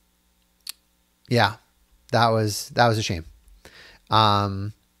yeah, that was a shame.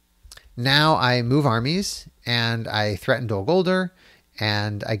 Now I move armies and I threaten Dol Guldur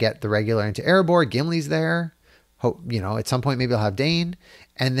and I get the regular into Erebor. Gimli's there. Hope, at some point maybe I'll have Dane.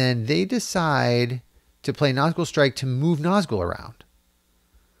 And then they decide to play Nazgul Strike to move Nazgul around.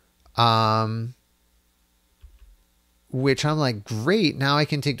 Which I'm like, great, now I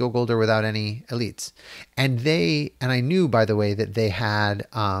can take Dol Guldur without any elites. And I knew, by the way, that they had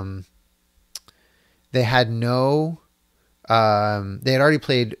they had already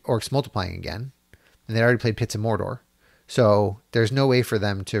played Orcs Multiplying again, and they already played Pits of Mordor. So there's no way for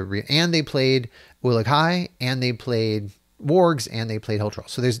them to and they played Ulag High, and they played Wargs, and they played Hill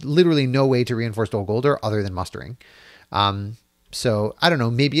Trolls. So there's literally no way to reinforce Dol Guldur other than mustering. So I don't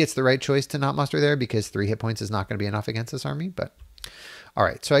know, maybe it's the right choice to not muster there because 3 hit points is not going to be enough against this army, but all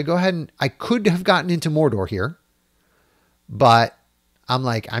right. So I go ahead and I could have gotten into Mordor here, but I'm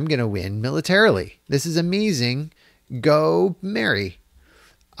like, I'm going to win militarily. This is amazing. Go Mary.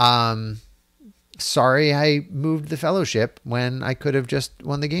 Sorry I moved the Fellowship when I could have just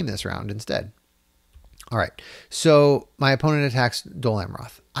won the game this round instead. All right. So my opponent attacks Dol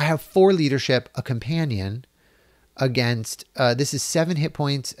Amroth. I have 4 leadership, a companion, against this is 7 hit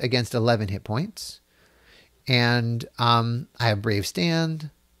points against 11 hit points, and I have Brave Stand,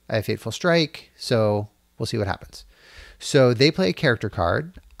 I have Fateful Strike, so we'll see what happens. So they play a character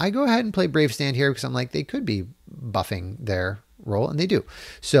card. I go ahead and play Brave Stand here because I'm like, they could be buffing their roll, and they do.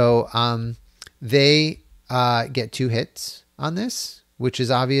 So they get 2 hits on this, which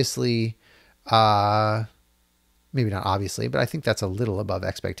is obviously maybe not obviously, but I think that's a little above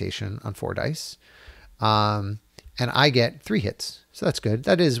expectation on 4 dice. And I get 3 hits. So that's good.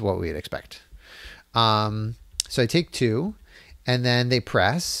 That is what we'd expect. So I take 2, and then they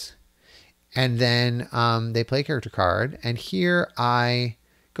press, and then they play a character card. And here I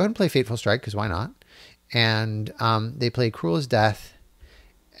go ahead and play Fateful Strike, because why not? And they play Cruel as Death,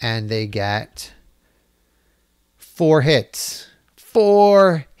 and they get 4 hits.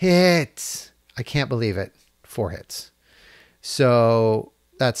 4 hits! I can't believe it. 4 hits. So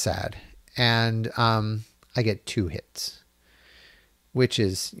that's sad. And I get 2 hits, which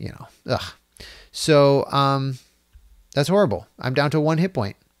is, ugh. So that's horrible. I'm down to 1 hit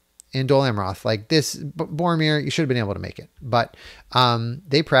point in Dol Amroth. Like this, Boromir, you should have been able to make it. But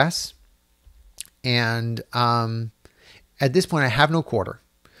they press, and at this point, I have no quarter.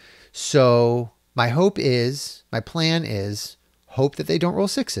 So my plan is, hope that they don't roll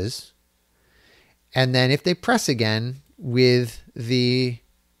 6s. And then if they press again with the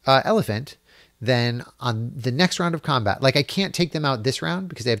elephant, then on the next round of combat, like I can't take them out this round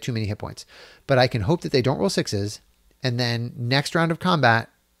because they have too many hit points, but I can hope that they don't roll 6s. And then next round of combat,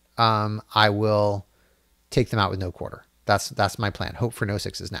 I will take them out with no quarter. That's my plan. Hope for no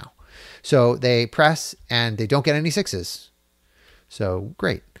 6s now. So they press and they don't get any 6s. So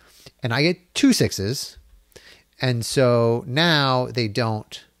great. And I get 2 6s. And so now they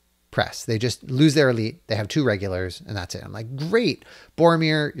don't press. They just lose their elite. They have 2 regulars, and that's it. I'm like, great,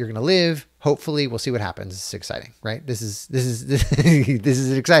 Boromir, you're gonna live. Hopefully, we'll see what happens. This is exciting, right? This is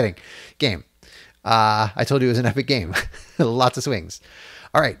an exciting game. I told you it was an epic game. Lots of swings.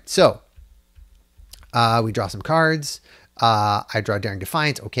 All right, so we draw some cards. I draw Daring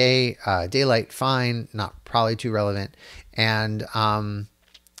Defiance. Okay, Daylight, fine, not probably too relevant. And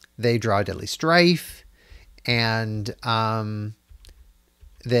they draw Deadly Strife, and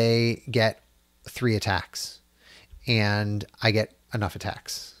they get 3 attacks, and I get enough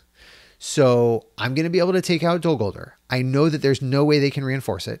attacks. So I'm going to be able to take out Dol Guldur. I know that there's no way they can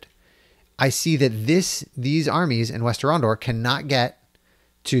reinforce it. I see that these armies in West Arondor cannot get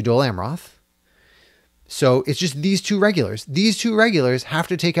to Dol Amroth. So it's just these 2 regulars. These 2 regulars have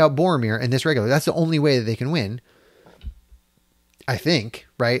to take out Boromir and this regular. That's the only way that they can win. I think,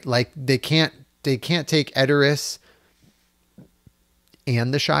 right? Like they can't take Edoras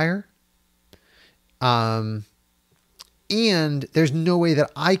and the Shire. And there's no way that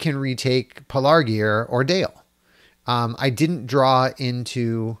I can retake Pelargir or Dale. I didn't draw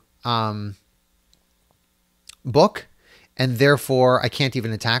into Book, and therefore I can't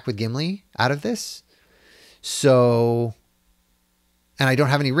even attack with Gimli out of this. So, and I don't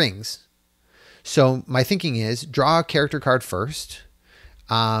have any rings. So my thinking is draw a character card first,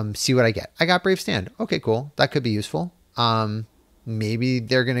 see what I get. I got Brave Stand. Okay, cool. That could be useful. Maybe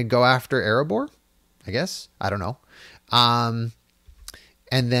they're going to go after Erebor, I guess. I don't know.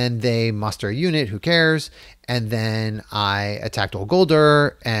 And then they muster a unit, who cares? And then I attack Dol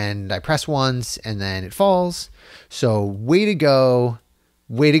Guldur and I press once and then it falls. So way to go,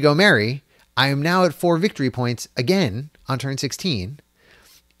 Mary. I am now at 4 victory points again on turn 16.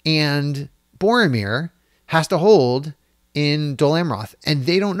 And Boromir has to hold in Dol Amroth, and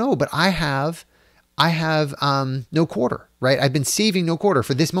they don't know, but I have no quarter, right? I've been saving no quarter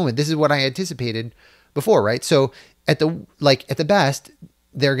for this moment. This is what I anticipated before, right? So at the best,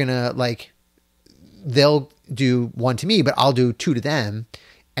 they're gonna they'll do 1 to me, but I'll do 2 to them,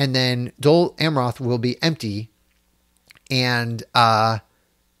 and then Dol Amroth will be empty, and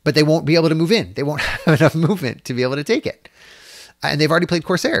but they won't be able to move in. They won't have enough movement to be able to take it, and they've already played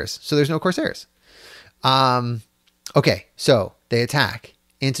Corsairs, so there's no Corsairs. Okay, so they attack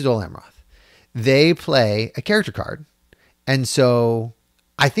into Dol Amroth. They play a character card, and so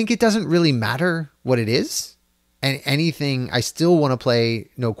I think it doesn't really matter what it is. And anything, I still want to play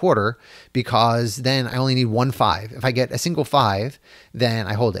no quarter, because then I only need 1 5. If I get a single 5, then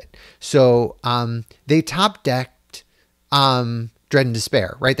I hold it. So they top decked Dread and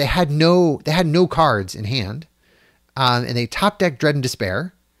Despair, right? They had no cards in hand, and they top decked Dread and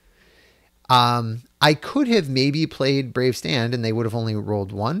Despair. I could have maybe played Brave Stand, and they would have only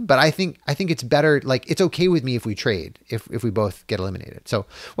rolled 1. But I think it's better. Like, it's okay with me if we trade, if we both get eliminated. So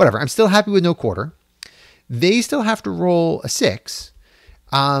whatever. I'm still happy with no quarter. They still have to roll a 6,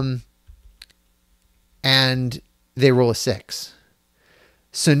 and they roll a 6.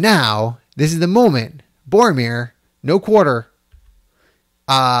 So now this is the moment. Boromir, no quarter.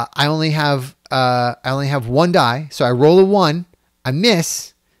 I only have 1 die, so I roll a 1, I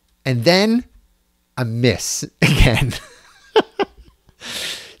miss, and then I miss again.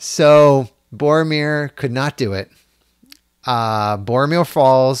 So Boromir could not do it. Boromir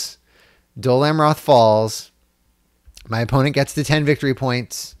falls. Dol Amroth falls. My opponent gets to 10 victory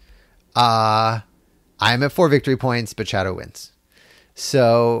points. I'm at 4 victory points, but Shadow wins.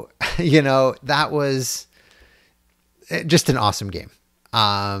 So, that was just an awesome game.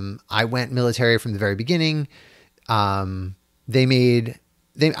 I went military from the very beginning. I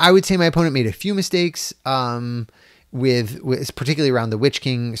would say my opponent made a few mistakes, with particularly around the Witch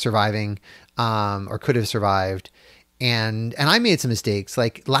King surviving, or could have survived. And I made some mistakes.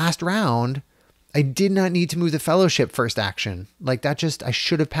 Like last round, I did not need to move the Fellowship first action. Like that I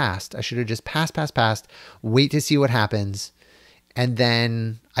should have passed. I should have just passed, wait to see what happens. And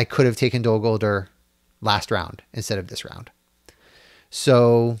then I could have taken Dol Guldur last round instead of this round.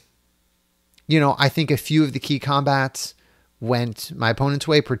 So, I think a few of the key combats went my opponent's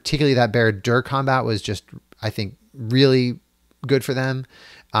way, particularly that Barad-dûr combat was just, I think, really good for them.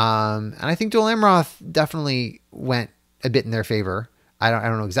 And I think Dol Amroth definitely went a bit in their favor. I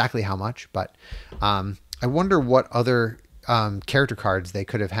don't know exactly how much, but I wonder what other character cards they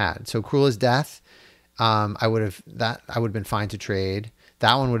could have had. So Cruel as Death, I would have been fine to trade.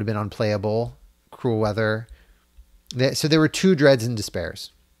 That one would have been unplayable. Cruel Weather. So there were 2 Dreads and Despairs.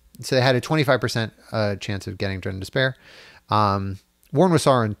 So they had a 25% chance of getting Dread and Despair. Worn with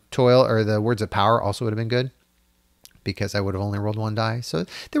Sorrow and Toil, or the Words of Power, also would have been good, because I would have only rolled 1 die. So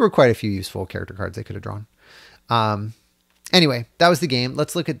there were quite a few useful character cards they could have drawn. Anyway, that was the game.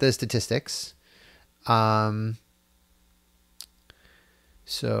 Let's look at the statistics.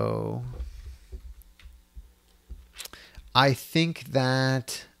 So I think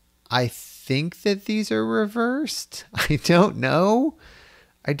that these are reversed. I don't know.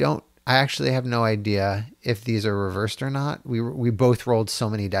 I actually have no idea if these are reversed or not. We both rolled so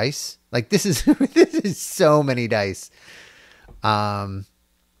many dice. Like this is so many dice.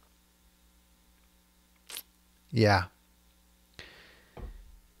 Yeah.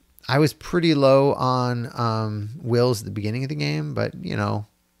 I was pretty low on wills at the beginning of the game, but, you know,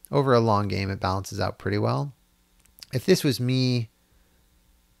 over a long game, it balances out pretty well. If this was me,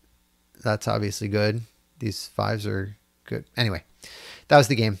 that's obviously good. These 5s are good. Anyway, that was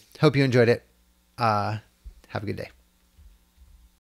the game. Hope you enjoyed it. Have a good day.